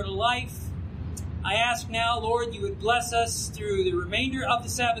to eternal life. I ask now, Lord, you would bless us through the remainder of the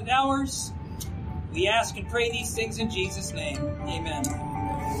Sabbath hours. We ask and pray these things in Jesus' name. Amen.